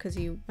it off because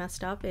you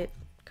messed up, it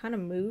kind of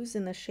moves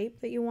in the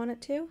shape that you want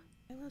it to.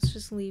 Let's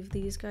just leave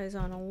these guys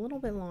on a little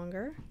bit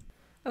longer.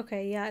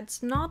 Okay, yeah,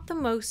 it's not the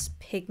most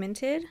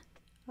pigmented.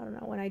 I don't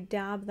know, when I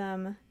dab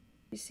them,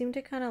 you seem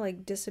to kind of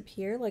like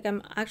disappear. Like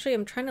I'm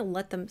trying to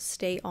let them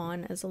stay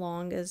on as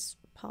long as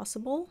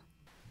possible.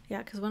 Yeah,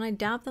 because when I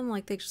dab them,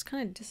 like they just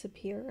kind of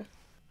disappear.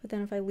 But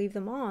then if I leave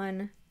them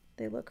on,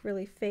 they look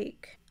really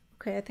fake.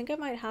 Okay, I think I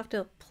might have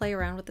to play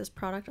around with this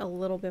product a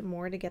little bit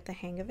more to get the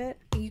hang of it.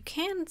 You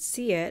can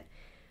see it.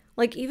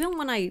 Like even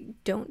when I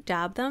don't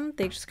dab them,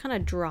 they just kind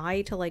of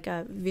dry to like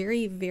a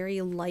very, very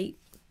light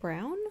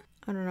brown.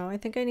 I don't know, I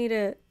think I need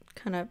to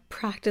kind of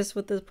practice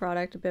with this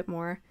product a bit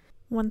more.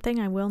 One thing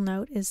I will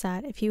note is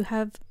that if you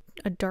have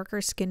a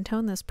darker skin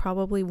tone, this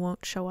probably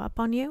won't show up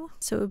on you.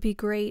 So it would be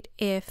great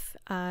if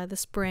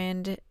this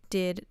brand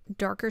did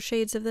darker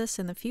shades of this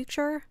in the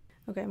future.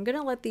 Okay, I'm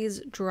gonna let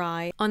these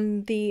dry.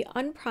 On the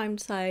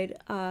unprimed side,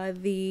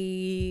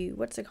 the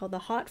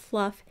hot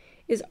fluff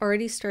is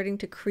already starting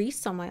to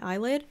crease on my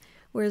eyelid,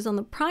 whereas on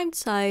the primed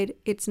side,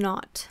 it's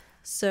not.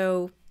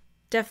 So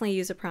definitely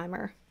use a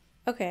primer.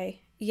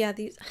 Okay, yeah,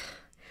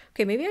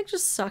 okay, maybe I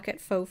just suck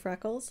at faux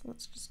freckles.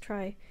 Let's just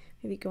try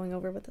maybe going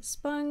over with a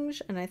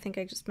sponge, and I think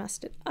I just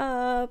messed it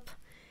up.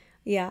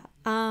 Yeah,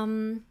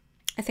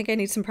 I think I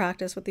need some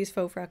practice with these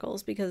faux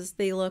freckles because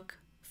they look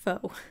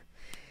faux.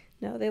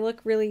 No, they look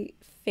really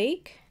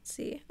fake. Let's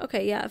see.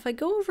 Okay, yeah, if I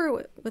go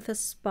over with a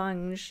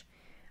sponge,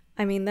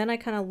 I mean, then I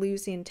kind of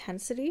lose the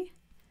intensity,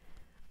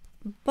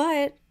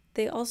 but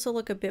they also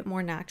look a bit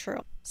more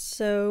natural.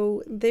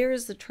 So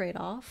there's the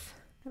trade-off.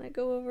 And I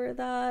go over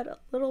that a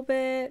little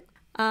bit.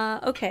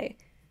 Okay,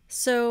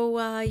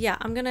 So yeah,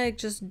 I'm gonna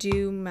just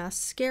do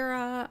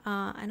mascara.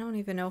 I don't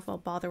even know if I'll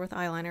bother with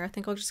eyeliner. I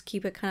think I'll just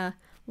keep it kind of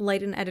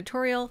light and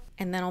editorial,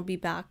 and then I'll be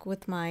back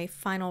with my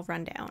final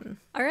rundown.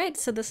 All right,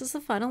 so this is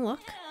the final look.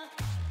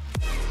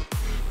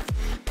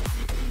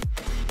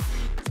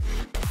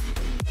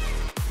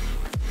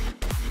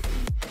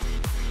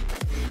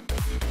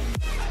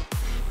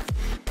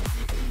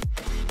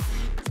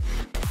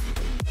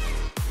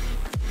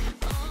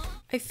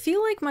 I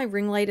feel like my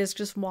ring light is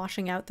just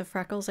washing out the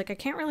freckles. Like I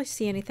can't really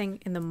see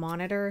anything in the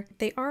monitor.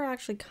 They are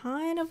actually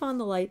kind of on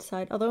the light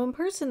side, although in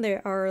person they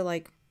are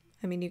like,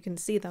 I mean, you can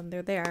see them,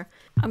 they're there.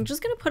 I'm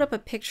just gonna put up a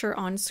picture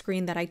on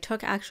screen that I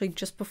took actually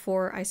just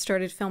before I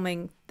started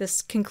filming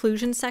this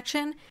conclusion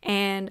section,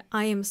 and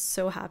I am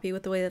so happy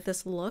with the way that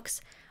this looks.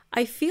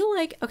 I feel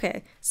like,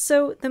 okay,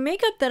 so the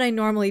makeup that I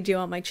normally do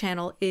on my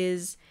channel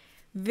is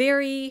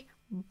very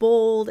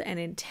bold and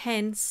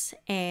intense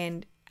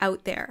and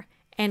out there.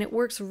 And it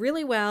works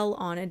really well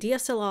on a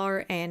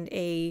DSLR and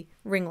a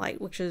ring light,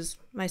 which is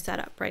my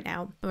setup right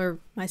now, or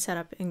my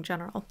setup in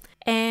general.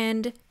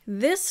 And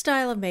this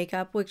style of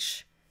makeup,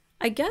 which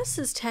I guess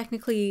is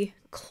technically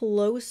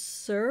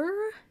closer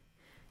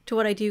to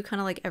what I do kind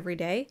of like every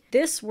day,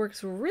 this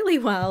works really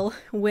well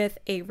with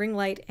a ring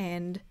light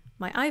and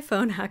my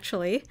iPhone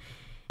actually.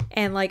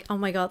 And like, oh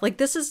my God, like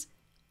this is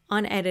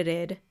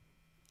unedited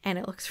and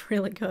it looks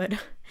really good.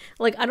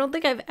 Like, I don't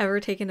think I've ever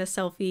taken a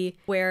selfie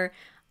where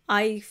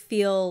I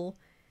feel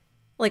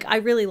like I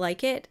really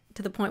like it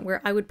to the point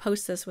where I would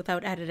post this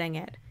without editing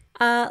it.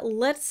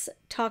 Let's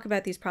talk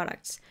about these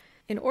products.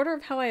 In order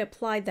of how I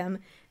applied them,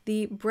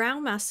 the brow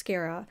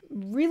mascara,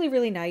 really,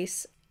 really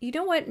nice. You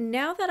know what?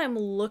 Now that I'm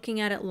looking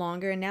at it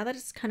longer and now that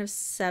it's kind of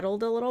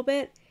settled a little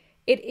bit,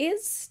 it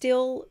is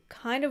still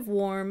kind of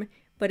warm,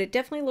 but it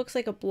definitely looks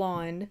like a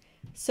blonde.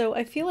 So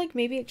I feel like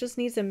maybe it just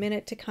needs a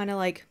minute to kind of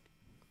like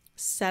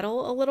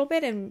settle a little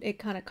bit and it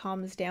kind of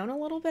calms down a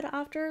little bit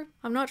after.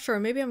 I'm not sure,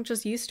 maybe I'm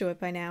just used to it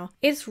by now.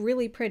 It's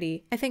really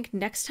pretty. I think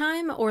next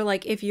time, or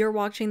like if you're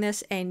watching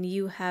this and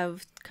you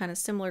have kind of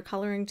similar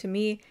coloring to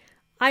me,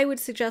 I would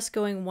suggest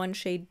going one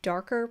shade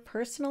darker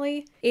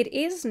personally. It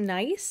is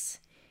nice.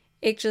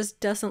 It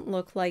just doesn't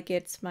look like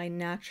it's my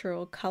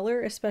natural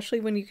color, especially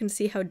when you can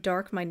see how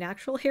dark my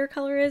natural hair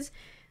color is.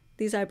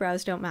 These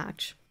eyebrows don't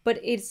match. But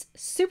it's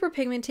super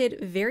pigmented,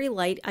 very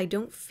light. I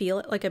don't feel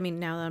it. Like, I mean,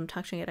 now that I'm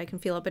touching it, I can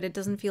feel it, but it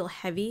doesn't feel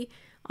heavy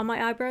on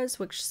my eyebrows,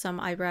 which some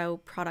eyebrow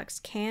products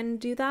can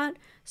do that.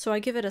 So I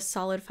give it a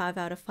solid 5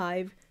 out of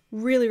 5.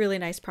 Really, really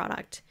nice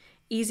product.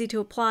 Easy to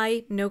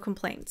apply, no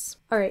complaints.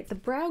 All right, the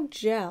brow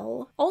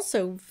gel,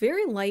 also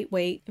very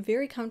lightweight,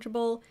 very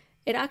comfortable.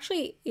 It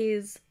actually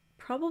is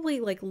probably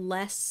like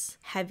less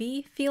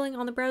heavy feeling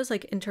on the brows,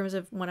 like in terms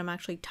of when I'm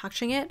actually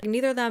touching it.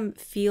 Neither of them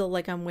feel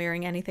like I'm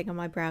wearing anything on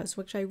my brows,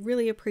 which I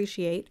really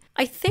appreciate.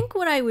 I think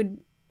what I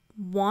would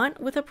want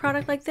with a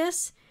product like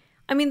this,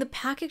 I mean, the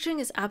packaging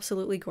is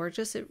absolutely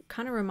gorgeous. It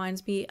kind of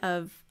reminds me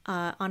of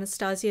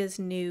Anastasia's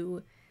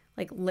new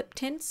like lip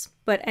tints.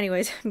 But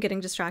anyways, I'm getting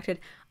distracted.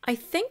 I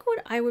think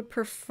what I would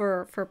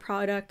prefer for a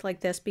product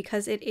like this,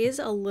 because it is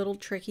a little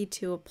tricky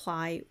to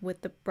apply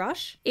with the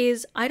brush,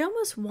 is I'd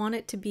almost want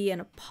it to be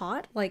in a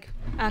pot, like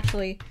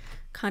actually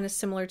kind of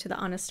similar to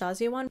the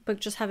Anastasia one,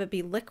 but just have it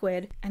be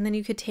liquid. And then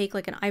you could take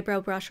like an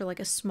eyebrow brush or like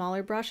a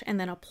smaller brush and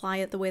then apply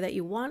it the way that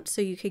you want.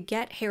 So you could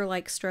get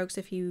hair-like strokes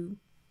if you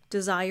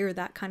desire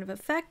that kind of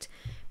effect,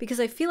 because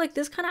I feel like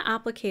this kind of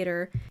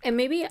applicator, and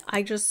maybe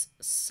I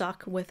just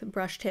suck with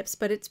brush tips,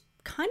 but it's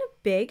kind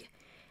of big,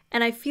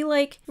 and I feel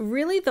like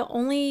really the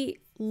only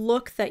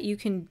look that you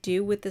can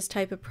do with this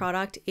type of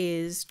product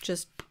is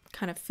just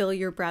kind of fill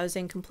your brows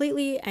in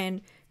completely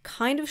and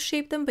kind of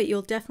shape them, but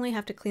you'll definitely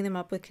have to clean them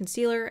up with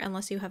concealer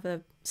unless you have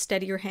a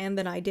steadier hand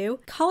than I do.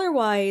 Color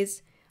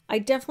wise, I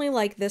definitely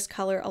like this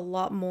color a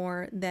lot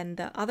more than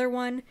the other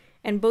one,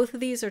 and both of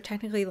these are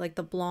technically like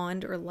the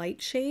blonde or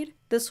light shade.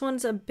 This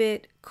one's a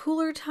bit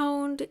cooler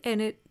toned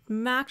and it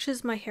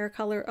matches my hair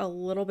color a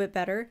little bit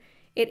better.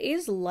 It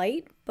is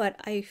light, but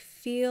I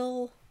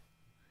feel,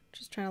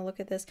 just trying to look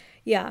at this,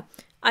 yeah,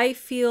 I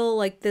feel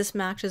like this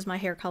matches my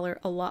hair color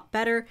a lot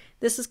better.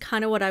 This is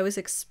kind of what I was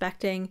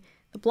expecting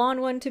the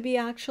blonde one to be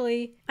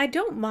actually. I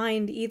don't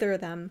mind either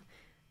of them.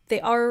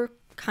 They are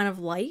kind of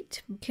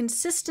light.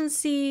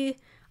 Consistency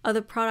of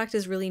the product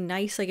is really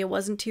nice. Like, it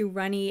wasn't too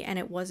runny and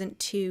it wasn't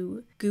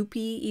too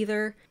goopy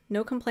either.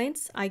 No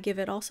complaints. I give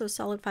it also a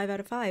solid 5 out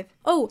of 5.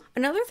 Oh,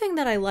 another thing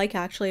that I like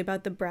actually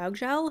about the brow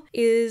gel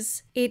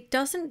is it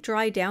doesn't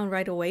dry down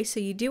right away. So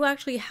you do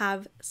actually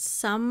have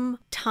some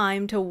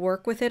time to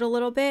work with it a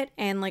little bit.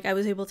 And like, I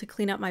was able to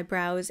clean up my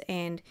brows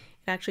and it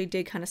actually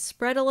did kind of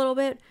spread a little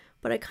bit,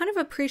 but I kind of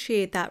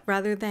appreciate that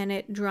rather than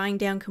it drying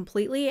down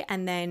completely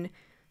and then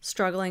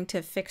struggling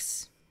to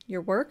fix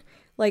your work.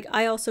 Like,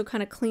 I also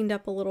kind of cleaned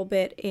up a little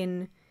bit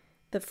in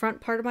the front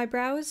part of my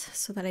brows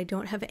so that I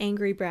don't have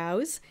angry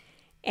brows.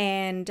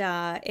 And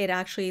it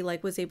actually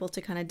like was able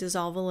to kind of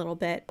dissolve a little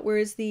bit.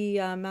 Whereas the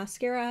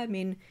mascara, I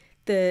mean,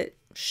 the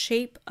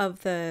shape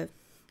of the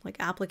like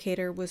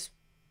applicator was,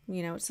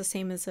 you know, it's the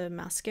same as a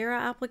mascara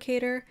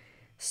applicator.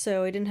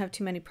 so I didn't have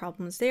too many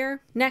problems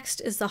there.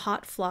 Next is the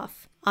Hot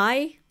Fluff.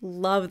 I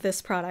love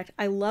this product.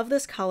 I love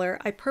this color.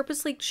 I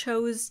purposely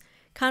chose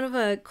kind of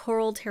a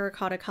coral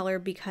terracotta color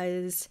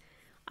because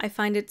I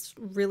find it's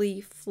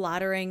really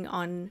flattering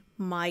on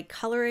my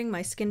coloring,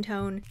 my skin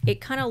tone.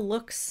 It kind of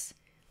looks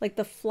like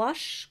the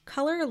flush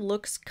color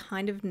looks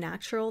kind of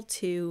natural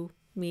to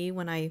me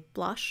when I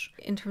blush.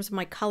 In terms of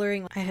my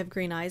coloring, I have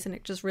green eyes and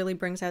it just really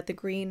brings out the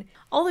green.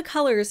 All the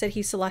colors that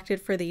he selected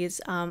for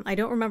these, I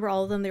don't remember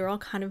all of them. They were all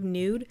kind of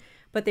nude,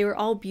 but they were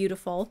all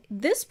beautiful.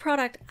 This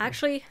product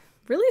actually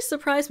really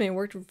surprised me. It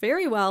worked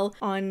very well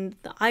on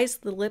the eyes,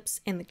 the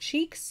lips, and the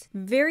cheeks.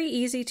 Very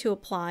easy to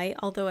apply,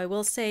 although I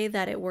will say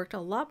that it worked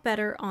a lot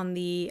better on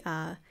the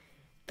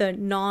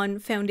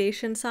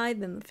non-foundation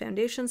side than the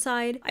foundation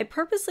side. I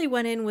purposely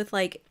went in with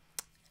like,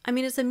 I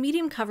mean, it's a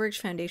medium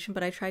coverage foundation,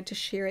 but I tried to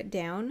sheer it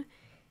down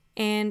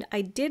and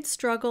I did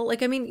struggle.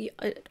 Like, I mean,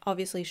 it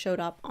obviously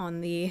showed up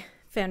on the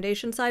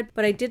foundation side,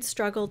 but I did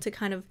struggle to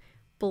kind of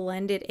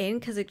blend it in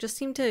because it just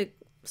seemed to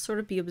sort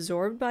of be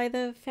absorbed by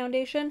the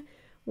foundation.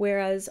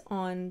 Whereas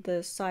on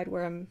the side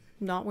where I'm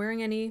not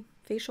wearing any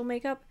facial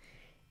makeup,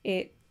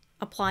 it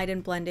applied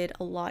and blended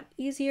a lot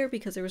easier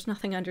because there was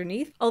nothing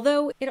underneath.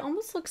 Although it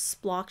almost looks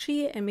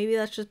splotchy, and maybe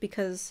that's just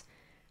because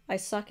I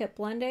suck at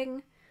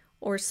blending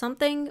or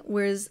something,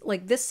 whereas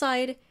like this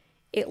side,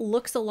 it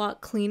looks a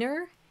lot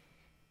cleaner.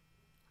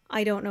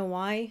 I don't know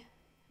why.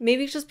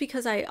 Maybe it's just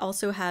because I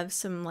also have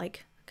some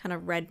like kind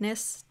of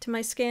redness to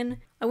my skin.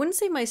 I wouldn't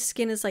say my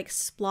skin is like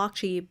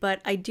splotchy,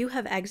 but I do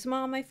have eczema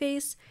on my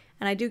face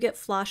and I do get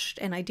flushed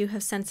and I do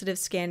have sensitive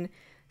skin.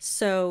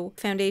 So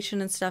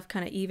foundation and stuff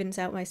kind of evens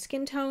out my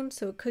skin tone.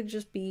 So it could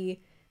just be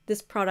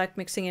this product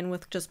mixing in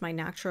with just my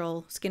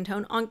natural skin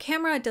tone. On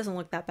camera, it doesn't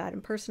look that bad.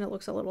 In person, it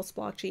looks a little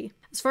splotchy.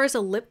 As far as a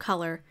lip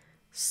color,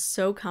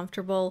 so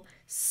comfortable,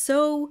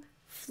 so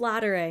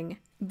flattering.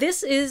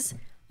 This is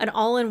an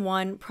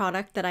all-in-one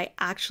product that I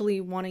actually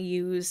want to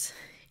use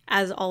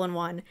as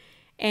all-in-one.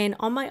 And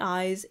on my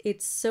eyes,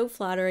 it's so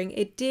flattering.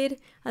 It did,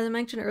 as I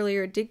mentioned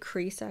earlier, it did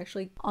crease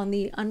actually on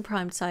the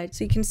unprimed side.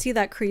 So you can see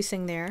that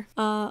creasing there.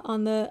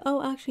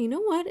 Oh, actually, you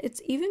know what? It's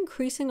even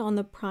creasing on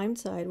the primed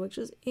side, which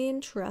is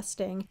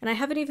interesting. And I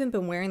haven't even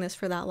been wearing this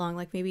for that long,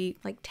 like maybe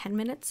like 10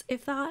 minutes,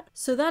 if that.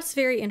 So that's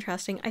very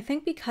interesting. I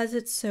think because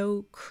it's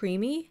so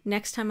creamy,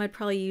 next time I'd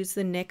probably use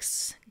the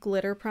NYX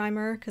glitter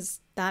primer because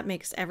that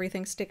makes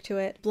everything stick to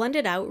it. Blend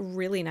it out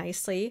really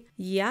nicely.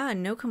 Yeah,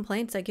 no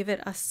complaints. I give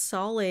it a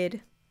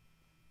solid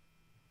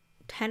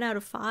 10 out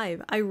of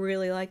 5. I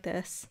really like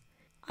this.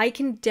 I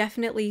can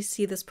definitely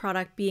see this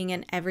product being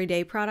an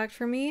everyday product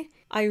for me.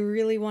 I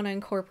really want to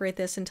incorporate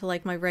this into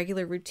like my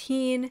regular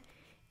routine.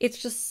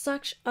 It's just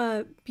such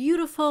a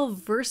beautiful,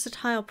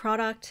 versatile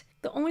product.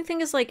 The only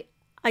thing is like,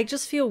 I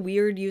just feel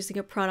weird using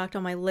a product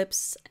on my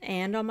lips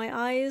and on my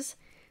eyes.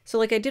 So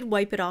like I did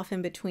wipe it off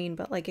in between,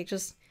 but like it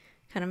just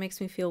kind of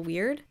makes me feel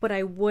weird. But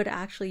I would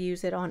actually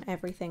use it on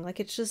everything. Like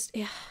it's just,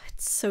 yeah,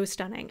 it's so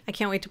stunning. I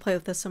can't wait to play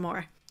with this some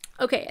more.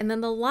 Okay, and then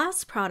the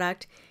last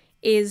product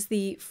is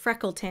the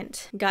Freckle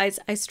Tint. Guys,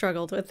 I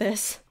struggled with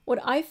this. What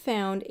I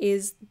found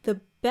is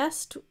the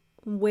best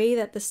way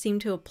that this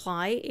seemed to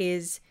apply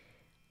is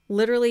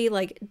literally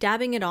like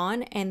dabbing it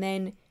on and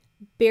then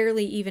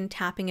barely even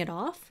tapping it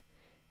off.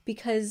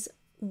 Because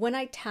when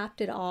I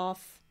tapped it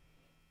off,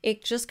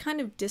 it just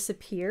kind of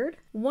disappeared.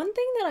 One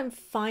thing that I'm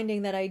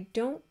finding that I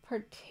don't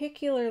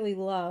particularly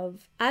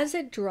love, as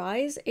it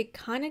dries, it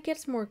kind of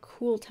gets more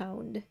cool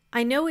toned.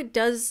 I know it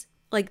does.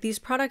 Like these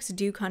products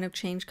do kind of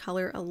change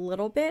color a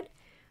little bit,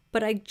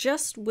 but I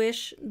just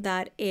wish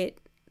that it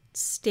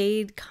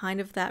stayed kind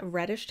of that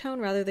reddish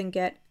tone rather than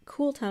get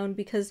cool tone,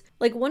 because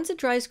like once it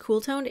dries cool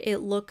toned, it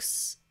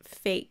looks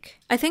fake.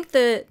 I think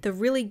the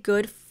really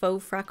good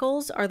faux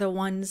freckles are the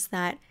ones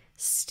that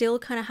still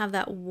kind of have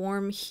that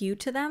warm hue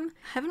to them.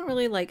 I haven't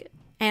really like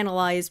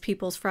analyzed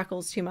people's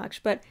freckles too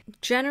much, but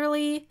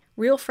generally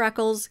real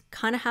freckles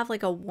kind of have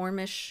like a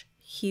warmish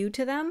hue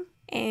to them.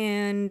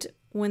 And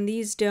when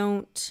these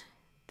don't,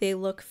 they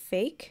look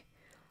fake.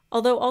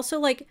 Although also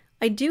like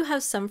I do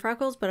have some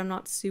freckles, but I'm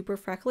not super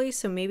freckly,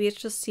 so maybe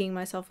it's just seeing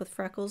myself with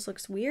freckles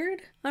looks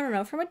weird. I don't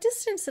know, from a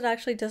distance it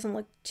actually doesn't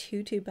look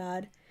too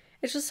bad.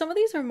 It's just some of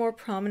these are more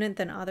prominent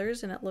than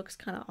others and it looks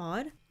kind of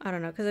odd. I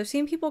don't know, because I've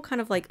seen people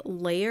kind of like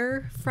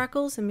layer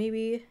freckles and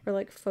maybe, or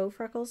like faux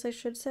freckles I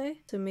should say.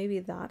 So maybe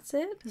that's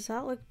it. Does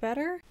that look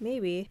better?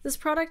 Maybe. This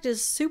product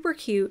is super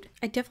cute.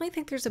 I definitely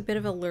think there's a bit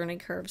of a learning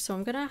curve, so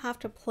I'm gonna have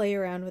to play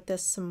around with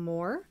this some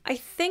more. I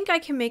think I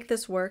can make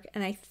this work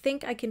and I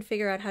think I can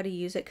figure out how to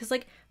use it, because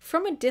like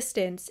from a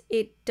distance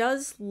it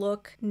does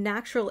look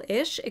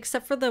natural-ish,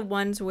 except for the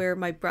ones where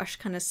my brush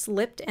kind of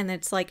slipped and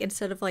it's like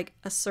instead of like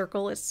a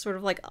circle it's sort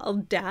of like a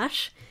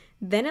dash,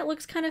 then it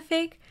looks kind of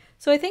fake.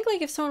 So I think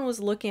like if someone was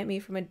looking at me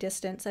from a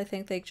distance, I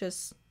think they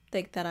just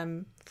think that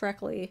I'm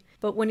freckly.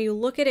 But when you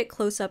look at it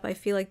close up, I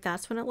feel like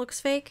that's when it looks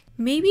fake.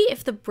 Maybe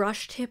if the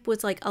brush tip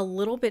was like a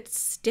little bit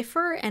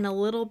stiffer and a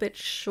little bit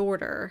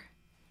shorter,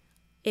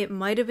 it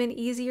might have been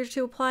easier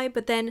to apply.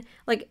 But then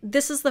like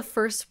this is the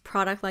first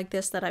product like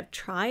this that I've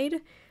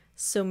tried,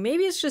 So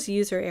maybe it's just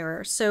user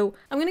error. So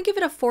I'm gonna give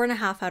it a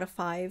 4.5 out of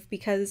 5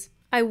 because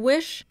I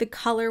wish the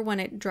color, when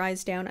it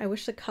dries down, I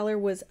wish the color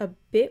was a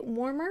bit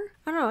warmer.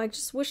 I don't know, I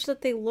just wish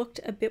that they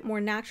looked a bit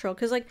more natural,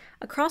 because like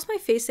across my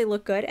face they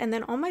look good, and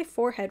then on my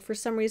forehead for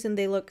some reason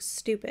they look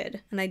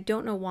stupid, and I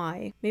don't know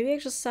why. Maybe I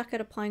just suck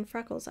at applying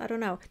freckles, I don't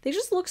know. They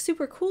just look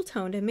super cool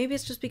toned, and maybe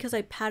it's just because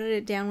I patted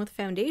it down with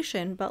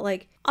foundation, but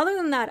like other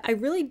than that, I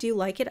really do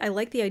like it. I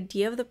like the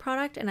idea of the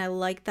product, and I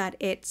like that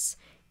it's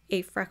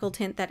a freckle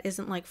tint that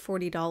isn't like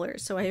 $40,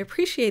 so I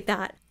appreciate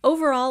that.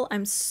 Overall,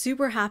 I'm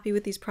super happy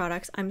with these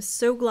products. I'm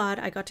so glad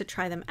I got to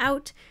try them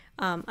out.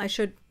 I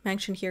should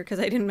mention here, because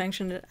I didn't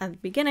mention it at the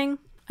beginning,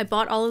 I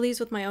bought all of these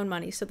with my own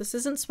money, so this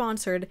isn't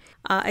sponsored.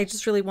 I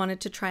just really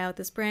wanted to try out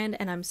this brand,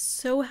 and I'm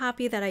so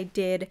happy that I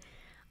did.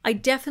 I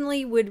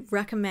definitely would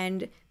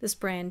recommend this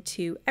brand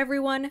to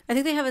everyone. I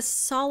think they have a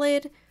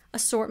solid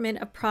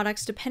assortment of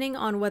products depending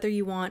on whether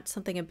you want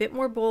something a bit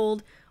more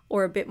bold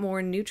or a bit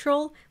more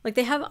neutral. Like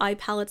they have eye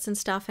palettes and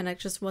stuff, and it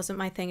just wasn't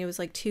my thing. It was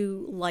like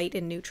too light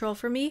and neutral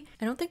for me.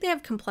 I don't think they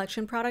have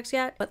complexion products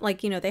yet, but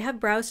like, you know, they have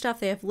brow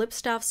stuff, they have lip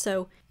stuff.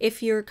 So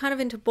if you're kind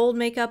of into bold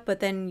makeup, but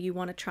then you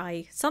want to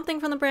try something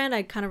from the brand,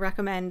 I'd kind of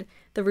recommend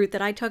the route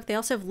that I took. They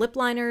also have lip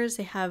liners,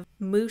 they have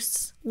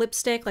mousse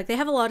lipstick, like they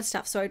have a lot of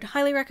stuff. So I'd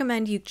highly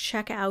recommend you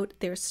check out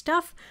their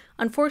stuff.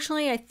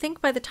 Unfortunately, I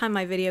think by the time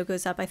my video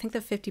goes up, I think the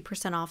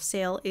 50% off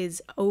sale is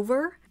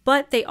over,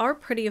 but they are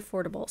pretty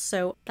affordable,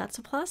 so that's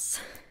a plus.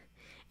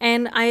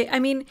 And I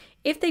mean,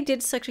 if they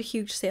did such a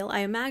huge sale, I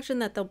imagine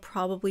that they'll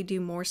probably do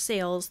more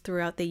sales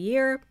throughout the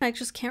year. I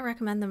just can't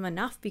recommend them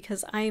enough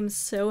because I am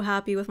so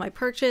happy with my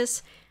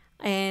purchase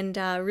and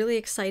really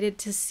excited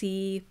to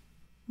see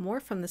more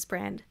from this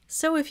brand.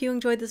 So if you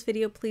enjoyed this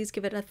video, please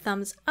give it a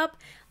thumbs up.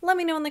 Let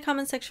me know in the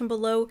comment section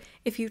below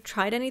if you've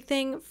tried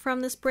anything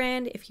from this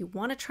brand, if you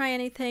want to try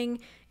anything,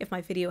 if my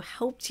video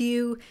helped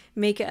you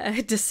make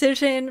a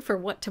decision for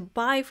what to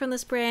buy from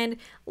this brand.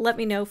 Let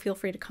me know, feel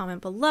free to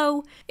comment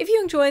below. If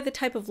you enjoy the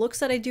type of looks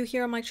that I do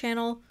here on my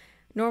channel,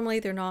 normally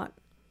they're not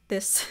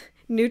this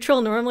neutral,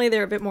 normally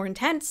they're a bit more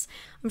intense.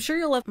 I'm sure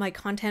you'll love my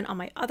content on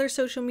my other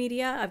social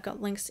media. I've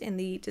got links in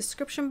the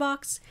description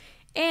box.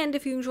 And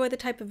if you enjoy the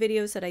type of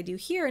videos that I do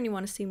here and you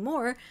want to see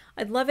more,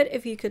 I'd love it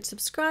if you could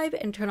subscribe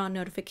and turn on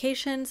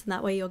notifications, and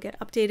that way you'll get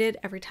updated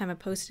every time I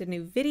post a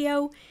new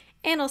video.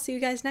 And I'll see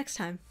you guys next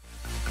time.